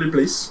is a lovely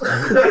place.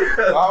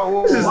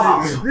 This is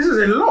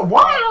a lot.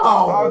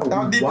 Wow.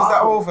 How deep is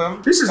that hole,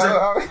 fam? This is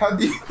how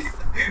deep.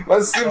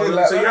 Man, so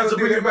you have to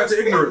bring it back to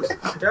ignorance. I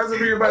thought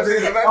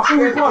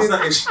we passed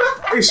that ish.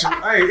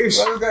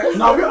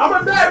 No, I'm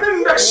a dive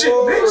in that shit,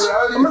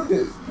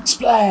 bitch.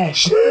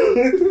 Splash.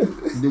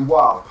 The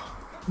WAP.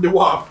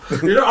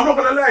 You know, I'm not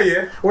gonna lie,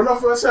 yeah. When I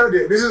first heard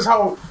it, this is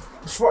how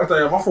fucked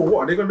I am. I thought,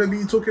 what? They're gonna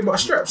be talking about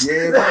straps?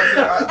 Yeah,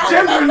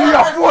 Generally,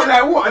 I thought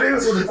like, what?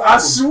 I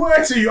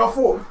swear to you, I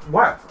thought,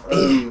 what?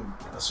 I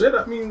swear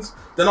that means.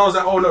 Then I was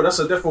like, oh no, that's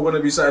definitely gonna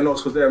be something else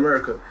because they're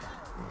American.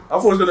 I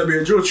thought it was gonna be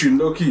a drill tune,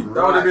 low key.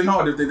 That would have been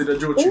hard if they did a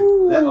drill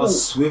tune. Let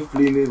us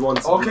swiftly move on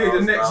to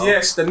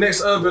the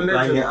next urban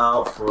legend. Bang it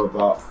out for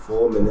about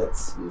 4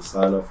 minutes. We'll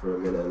sign off for a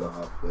minute and a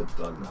half. We're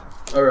done now.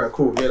 Alright,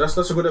 cool. Yeah, that's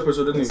a good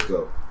episode, isn't it? Let's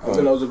go. I think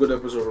that was a good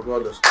episode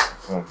regardless.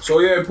 So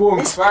yeah,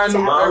 boom,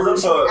 final error,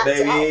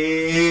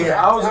 baby.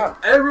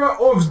 Error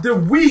of the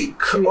week.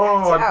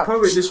 Oh,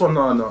 poet this one,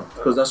 no,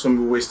 because that's when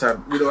we waste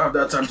time. We don't have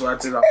that time to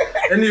add it up.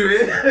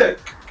 Anyway,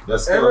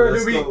 error of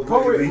the week.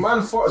 Poet, man,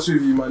 fucks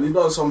with you, man. He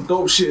done some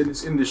dope shit in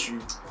this industry.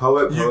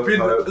 Poet,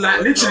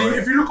 literally,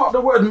 if you look up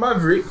the word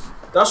maverick,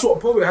 that's what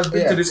Poet has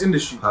been to this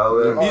industry.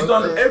 He's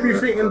done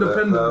everything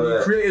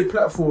independently, created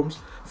platforms.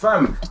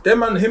 Fam,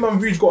 him and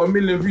Vuj got 1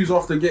 million views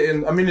after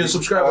getting 1 million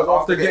subscribers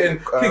after getting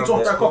kicked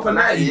off that Copper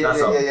 90.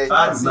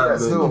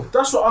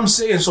 That's what I'm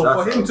saying. So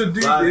for him to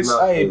do this,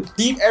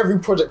 deep every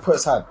project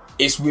Pert's had,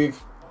 it's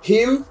with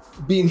him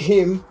being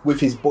him with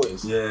his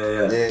boys.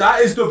 That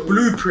is the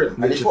blueprint.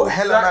 And he put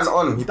Hella Man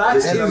on. That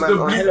is the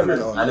blueprint.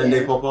 And then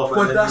they pop off.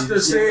 But that's the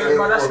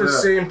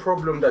same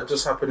problem that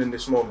just happened in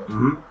this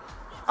moment.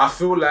 I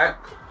feel like.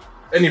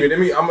 Anyway,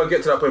 I'm gonna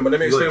get to that point, but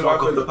let me explain what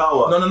happened.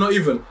 No, not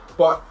even.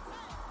 But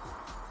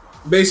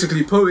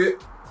basically, Poet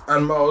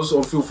and Miles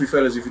on Filthy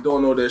Fellas, if you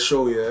don't know their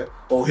show,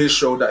 or his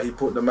show that he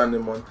put the man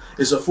in on,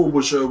 it's a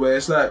football show where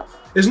it's like,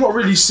 it's not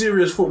really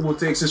serious football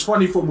takes, it's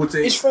funny football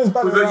takes. His friends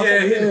bantering about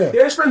football.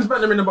 His friends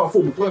bantering about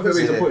football, perfect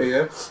way to put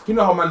it, You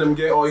know how man them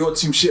get, your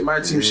team shit,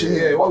 my team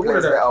shit, all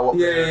of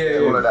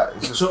that.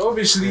 So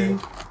obviously,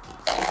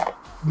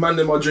 man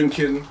them are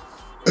drinking,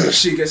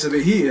 shit gets a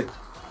bit heated.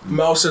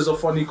 Mal says a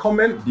funny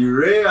comment.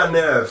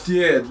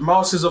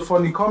 Mal says a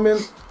funny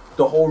comment.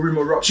 The whole room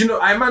erupts. You know,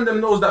 I man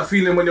them knows that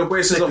feeling when your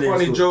boy says a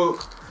funny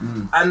joke,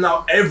 and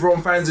now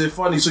everyone finds it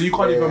funny, so you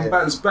can't even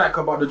bounce back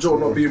about the joke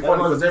not being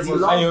funny because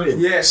everyone's laughing.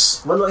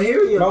 Yes, we're not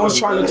hearing you. No one's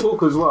trying to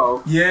talk as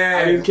well. Yeah,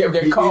 and he kept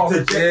getting cut off.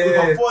 With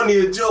a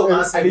funny joke,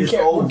 and he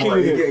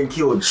kept getting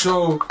killed.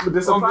 So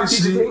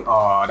obviously,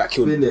 that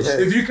killed him.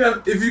 If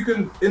you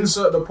can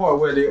insert the part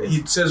where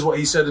he says what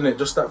he said in it,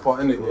 just that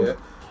part in it,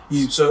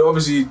 So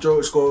obviously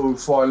jokes go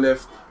far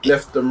left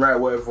and right,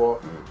 whatever,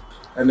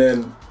 and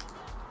then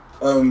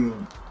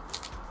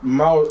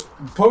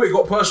Poet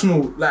got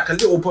personal, like a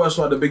little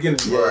personal at the beginning.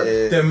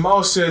 Then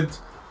Mal said,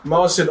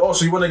 oh,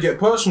 so you want to get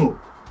personal?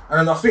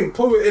 And I think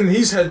Poet in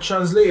his head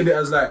translated it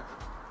as like,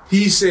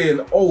 he's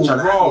saying, oh,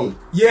 raw.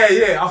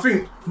 I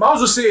think Miles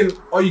was saying,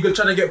 oh, you're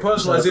trying to get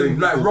personal, as in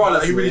like raw,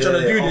 like you really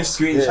trying to do this.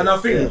 And I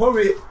think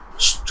Poet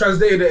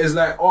translated it as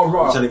like, oh,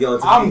 raw,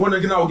 I'm gonna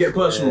now get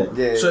personal.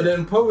 So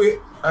then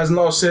Poet has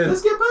now said,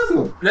 let's get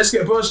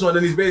personal. And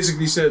then he's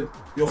basically said,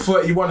 you're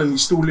 31 and you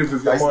still live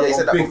with your mom. He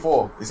said that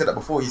before.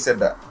 He said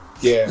that.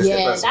 Yeah.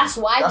 Yeah, that's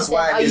why he That's said,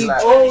 why are he's you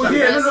like- Oh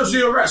yeah, no, so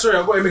you're right. Sorry,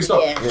 I got it mixed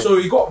up. Yeah. So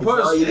he got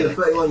Oh, you person. live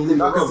 31, you live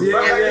No, 'cause in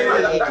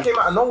that came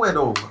out of nowhere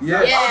though.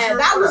 Yeah. Yeah,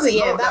 that wasn't.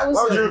 Yeah, that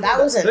wasn't. That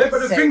wasn't. Yeah,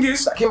 but the thing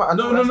is, That came out of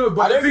no. nowhere.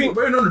 But I the don't thing, think-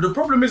 wait, no. The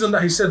problem isn't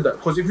that he said that,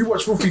 because if you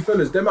watch Filthy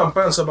Fellas, them man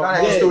bounce about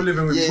Yeah, man still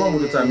living with his yeah, mum all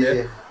the time, yeah.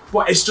 yeah.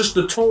 But it's just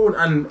the tone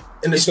and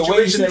in the It's the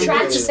way he situation. said it.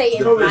 Tried to say it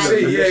You know what I'm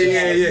violently.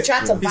 saying? Yeah. He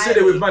tried to He said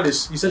it with violently.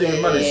 malice. He said it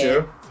with malice, Yeah.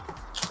 yeah.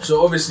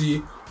 So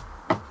obviously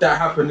that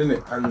happened,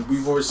 innit? And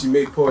we've obviously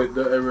made Poet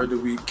the error of the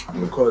week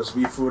because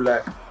we feel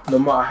like no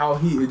matter how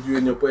heated you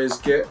and your boys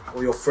get,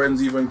 or your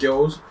friends, even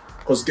girls,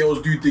 because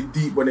girls do dig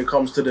deep when it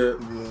comes to the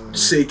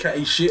say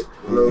catty shit.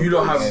 You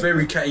don't have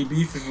very catty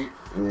beef.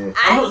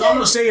 I'm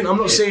not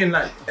saying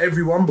like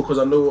everyone, because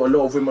I know a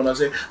lot of women are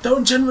saying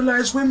don't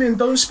generalize women,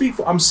 don't speak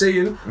for. I'm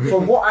saying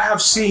from what I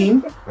have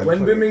seen,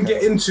 when women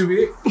get into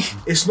it,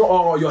 it's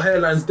not your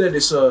hairline's dead.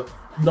 It's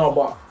no,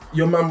 but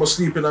your man was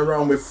sleeping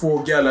around with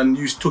 4 gal and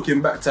you took him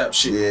back type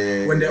shit.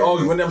 Yeah. When they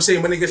argue, when I'm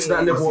saying when it gets to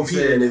that level of What's he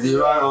saying? heat. Is he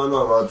right or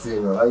not,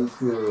 Martina? How you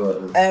feel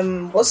about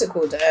this? What's it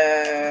called?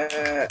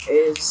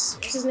 What's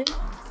his name?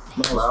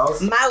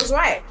 Miles? Miles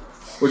Wright.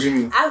 What do you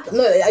mean?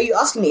 No, are you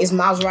asking me? Is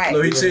Miles right?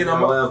 No, he's saying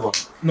Whatever.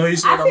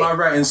 he's saying I am I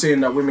right in saying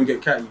that women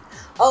get catty?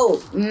 Oh,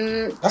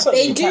 That's not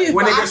they even do. catty.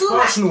 When but it I gets feel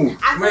personal,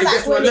 like, I when feel it gets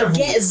like to a when it level.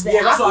 gets there,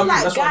 Yeah, that's I feel what I mean,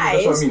 like that's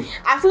what I mean.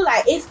 I feel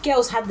like if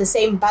girls had the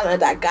same banter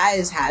that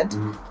guys had,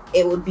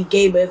 it would be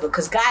game over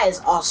because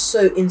guys are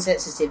so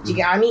insensitive. Do you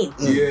get what I mean?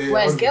 Yeah,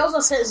 Whereas 100%. girls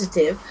are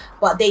sensitive,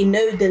 but they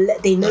know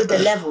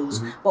the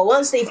levels. But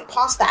once they've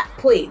passed that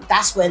point,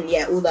 that's when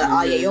all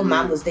the your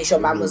man was this, your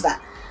man was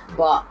that.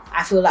 But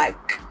I feel like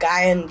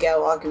guy and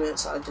girl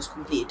arguments are just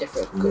completely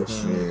different.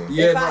 Because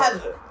Yeah, if I no, had,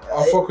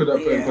 I fuck with that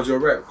point yeah. because you're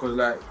right. Because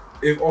like,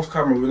 if off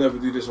camera, we never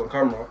do this on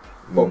camera.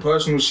 But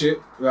personal shit,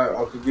 like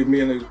I could give me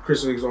and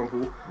Chris an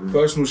example.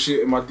 Personal shit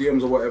in my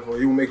DMs or whatever,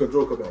 he will make a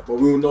joke about. But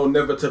we will know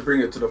never to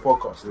bring it to the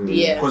podcast.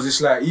 Yeah. Because it's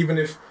like, even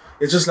if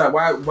it's just like,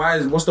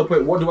 what's the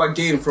point? What do I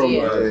gain from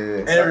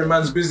every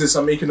man's business?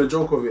 I'm making a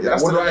joke of it. Yeah, Like,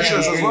 that's what the do I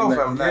difference actually as gain? well, Like,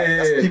 fam. Like,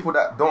 that's people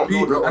that don't know.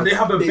 People, and they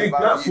have a big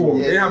platform.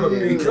 They have a You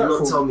big cannot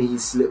platform. tell me he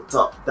slipped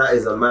up. That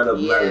is a man of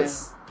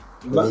malice.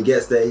 When he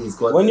gets there, he's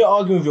got. When you're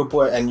arguing with your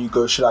boy and you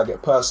go, should I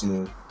get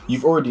personal?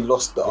 You've already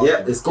lost the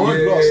argument. it's gone.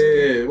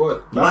 Yeah,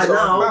 what? Right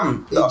now,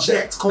 bam.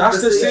 eject conversation.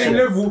 That's the same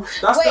level.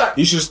 That's Wait. like.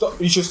 You should stop.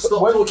 You should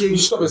Stop when talking you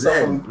should stop yourself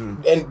then.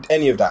 from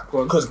any of that, Go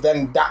on. because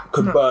then that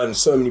could burn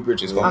so many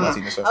bridges. Go on,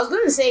 Martina, I sorry. was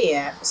gonna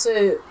say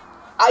so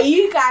are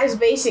you guys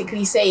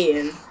basically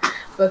saying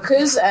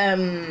because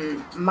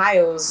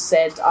Miles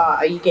said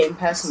are you getting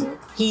personal,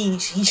 he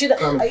should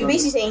are you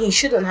basically saying he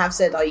shouldn't have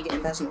said are you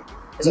getting personal?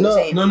 Is what No,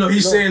 you're saying? No,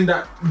 he's saying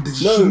that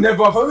he No, should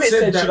never have Poet said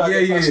said, that. should I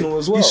get personal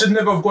as well? He should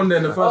never have gone there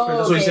in the first place.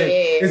 That's what he's okay,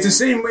 saying. yeah. It's the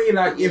same way,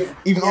 like Even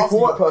if after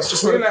you what, get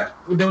personal. say like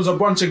there was a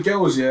bunch of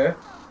girls,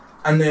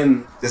 and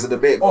then There's a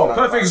debate. oh, going on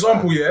perfect about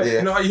example, that.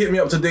 You know how you hit me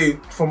up today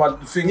for my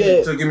thing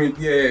Yeah. to give me,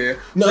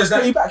 No, So it's to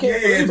pay you back, to yeah,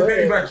 pay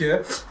yeah. you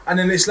back, And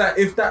then it's like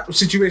if that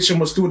situation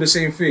was still the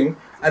same thing,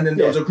 and then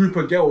there was a group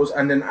of girls,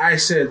 and then I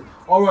said,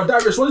 "Oh, well,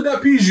 Darius, what did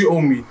that PG you owe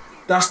me?"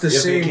 That's the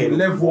same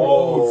level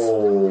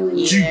of. Do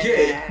you get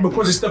it?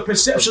 Because it's the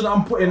perception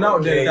I'm putting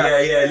out there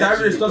that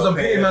Darius doesn't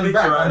pay man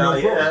back,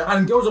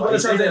 and girls are gonna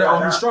say that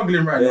I'm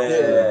struggling right now.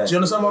 Do you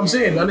understand what I'm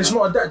saying? And it's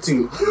not that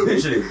thing.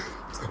 Literally.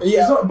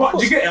 Yeah, It's not, but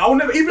do you get it? I'll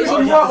never, even if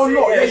I'm right or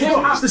not, you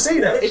don't have to say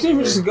that. it's not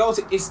even just a girl.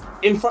 It's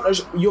in front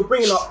of you're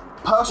bringing up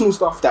personal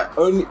stuff that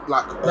only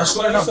like That's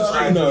not enough to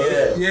I say. know.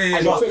 Yeah.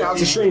 And you're putting it out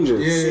to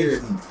strangers.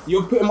 Yeah.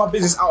 You're putting my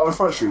business out on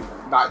Front Street.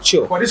 Like,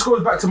 chill. But this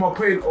goes back to my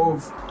point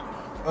of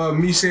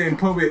me saying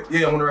Poet.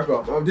 Yeah, I'm gonna wrap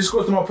up. This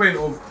goes to my point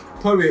of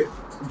Poet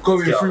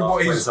going Get through our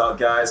what points he's. up,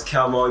 guys.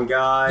 Come on,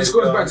 guys. This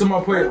goes back to my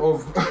point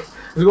of.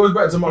 This goes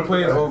back to my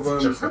point of.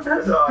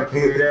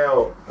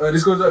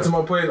 This goes back to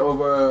my point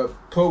of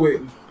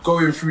Poet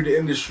going through the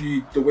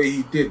industry the way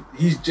he did.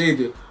 He's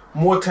jaded.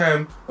 More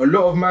time, a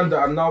lot of men that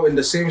are now in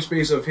the same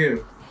space of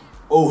him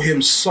owe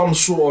him some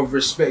sort of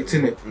respect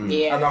in it.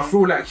 Yeah. And I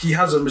feel like he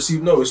hasn't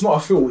received. No, it's not a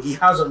feel. He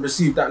hasn't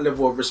received that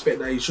level of respect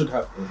that he should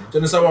have. Do you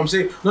understand what I'm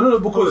saying? No,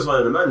 because one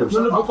of the men.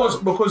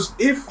 because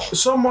if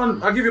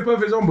someone, I'll give you a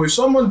perfect example. If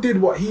someone did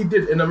what he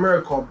did in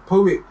America,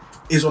 Poet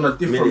is on a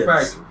different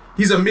Millions. bag.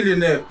 He's a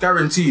millionaire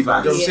guaranteed.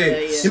 Like, you know what I'm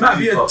saying? Yeah. He might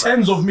be a Super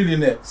tens of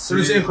millionaire. So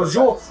I'm saying because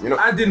you're You know-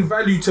 adding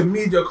value to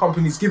media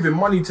companies, giving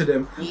money to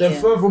them. Then Yeah.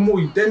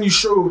 furthermore, then you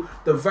show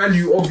the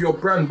value of your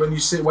brand when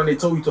they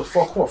tell you to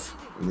fuck off.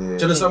 Do you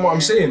understand what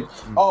I'm saying?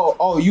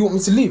 Oh, you want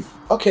me to leave?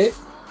 Okay.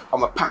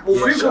 I'm a pack.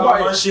 Think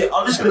about it. Shit.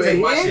 I'm just gonna take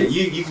my shit.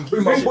 You can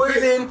Bring my keep boys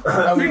in. And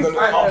we're Think,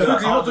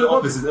 gonna- the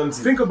office is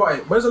empty. think about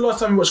it. When's the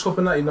last time you watched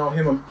Copenhagen? Now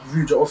him and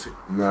Ruja off it.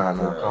 Nah,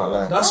 can't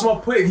lie. That's my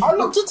point. I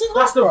looked at Tim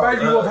That's the bro.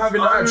 value of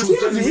having an actual.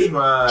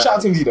 Shout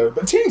out Timsy though,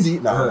 but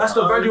Timsy, nah. That's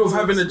the value of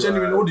having a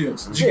genuine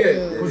audience. Do you get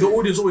it? Because your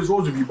audience always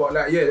rolls with you. But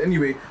like,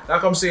 anyway,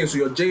 like I'm saying, so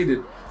you're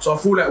jaded. So I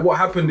feel like what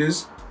happened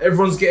is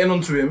everyone's getting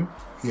onto him.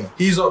 Yeah.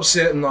 He's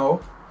upset now.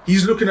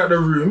 He's looking at the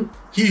room.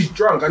 He's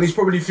drunk and he's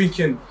probably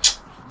thinking,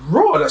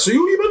 Raw, like, so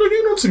you man are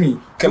getting on to me.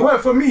 It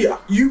weren't for me,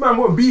 you man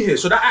won't be here.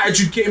 So that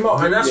attitude came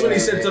out, and that's when he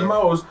said to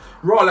Miles,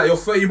 Raw, like, you're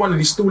 31 and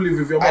he still live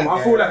with your mum.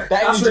 I feel like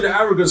that's where the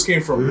arrogance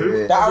came from.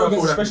 That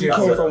arrogance especially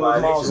came from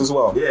with Miles as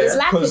well. It's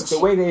like Because the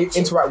way they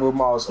interact with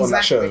Miles on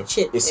that show,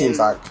 it seems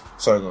like...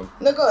 Sorry, go on.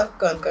 No, go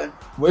on.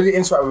 When they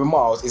interact with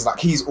Miles, it's like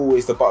he's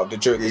always the butt of the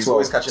joke as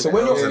well. So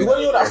when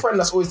you're that friend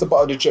that's always the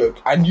butt of the joke,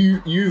 and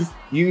you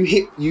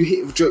hit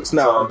with jokes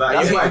now,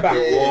 and you hit it back,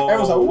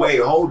 everyone's like,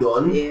 wait, hold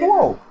on.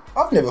 Whoa,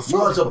 I've never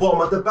felt You're at the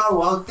bottom of the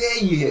barrel. How dare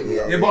you hit me?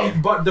 Yeah,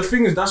 but the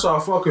thing is, that's why I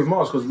fuck with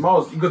Miles, because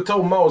Miles, you could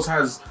tell Miles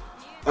has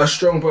a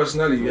strong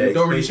personality. Yeah, He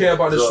don't really care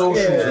about the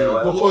socials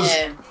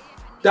because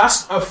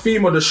that's a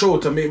theme of the show,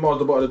 to make Miles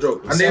the butt of the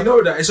joke, and they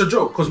know that it's a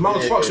joke because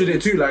Miles fucks with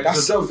it too. Like, that's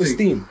it's a joke thing.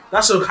 self-esteem.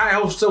 That's a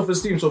high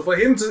self-esteem. So for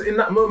him to, in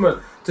that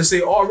moment, to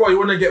say, "Oh, right, you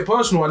want to get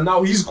personal," and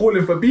now he's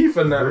calling for beef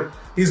and that,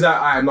 he's like,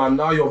 "Alright, no,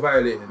 now you're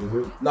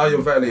violating. Now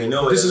you're violating.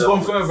 This has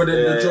gone further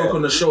than the joke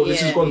on the show.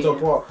 This has gone to a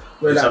part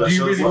where, like, do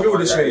you really feel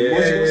this way?" What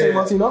was you gonna say,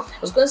 Martina? I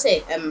was gonna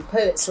say,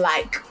 poets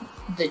like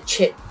the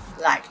chip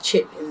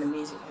in the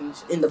music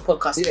in the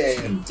podcast. Do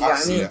you know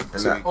what I mean?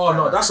 Oh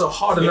no, that's a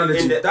hard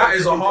analogy. That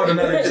is a hard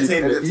analogy.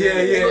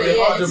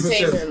 Yeah,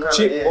 100%.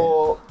 Chip As in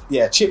or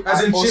Chip,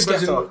 as in-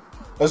 Skepta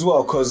as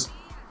well, because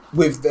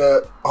with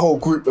the whole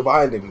group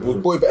behind him,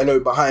 with Boy Better Know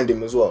behind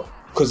him as well,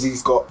 because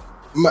he's got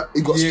but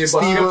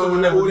Skepta would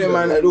never all do them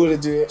man that. and all they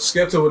do it.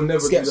 Skepta would never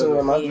Skepta do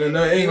that. would,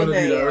 No, he ain't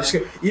gonna do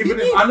that. Even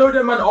if I know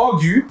them man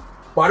argue,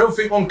 but I don't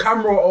think on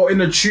camera or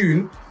in a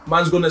tune,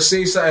 man's gonna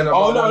say something about.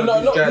 Oh no,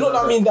 not that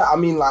I mean that. I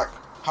mean like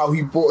how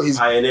he brought his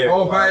Pioneering.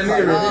 Oh,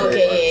 pioneering. Oh,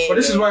 okay. But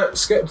this is why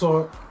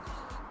Skepta.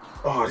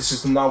 Oh, this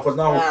is now because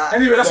now.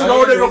 Anyway, that's a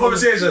whole different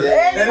conversation.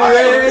 I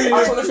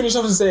just want to finish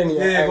off and saying,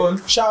 go on.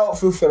 shout out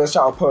Filthy and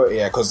shout out Poet,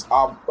 because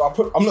I'm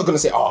not gonna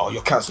say, oh,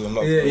 you're cancelled. I'm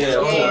not. No,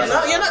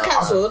 you're not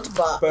cancelled,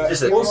 but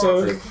Just a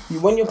also, thing.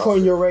 when you're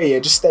pouring your Ray,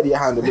 just steady your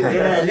hand a bit.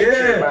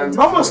 Yeah.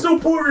 Mama's still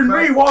pouring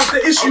Ray whilst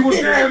the issue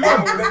was there,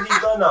 man.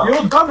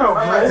 You're done out,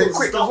 man.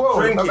 Quick as Stop well.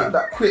 drinking.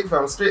 That quick,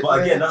 fam. Straight. But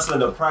again, that's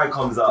when the pride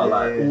comes out,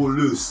 like all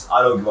loose.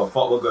 I don't give a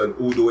fuck. We're going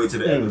all the way to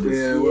the end of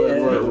this.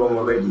 We're wrong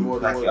already.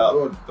 Pack it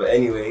up. But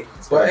anyway.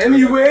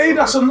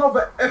 That's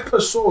another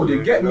episode.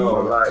 You get me?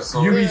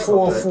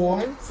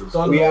 UB404.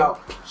 Done. We out.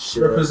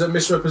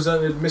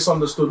 Misrepresented,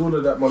 misunderstood, all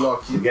of that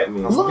malarkey. You get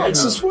me? Like,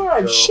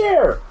 subscribe,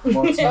 share.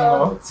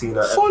 Martina.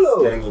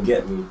 Follow. Then you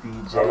get me.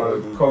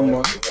 DJ. Come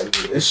on.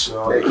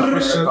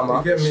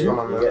 You get me?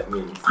 You get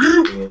me?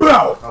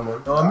 Bow.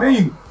 Know what I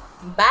mean?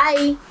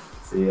 bye.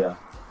 See ya.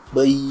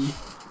 Bye.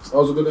 That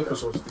was a good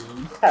episode,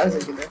 Steve. That was a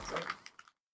good episode.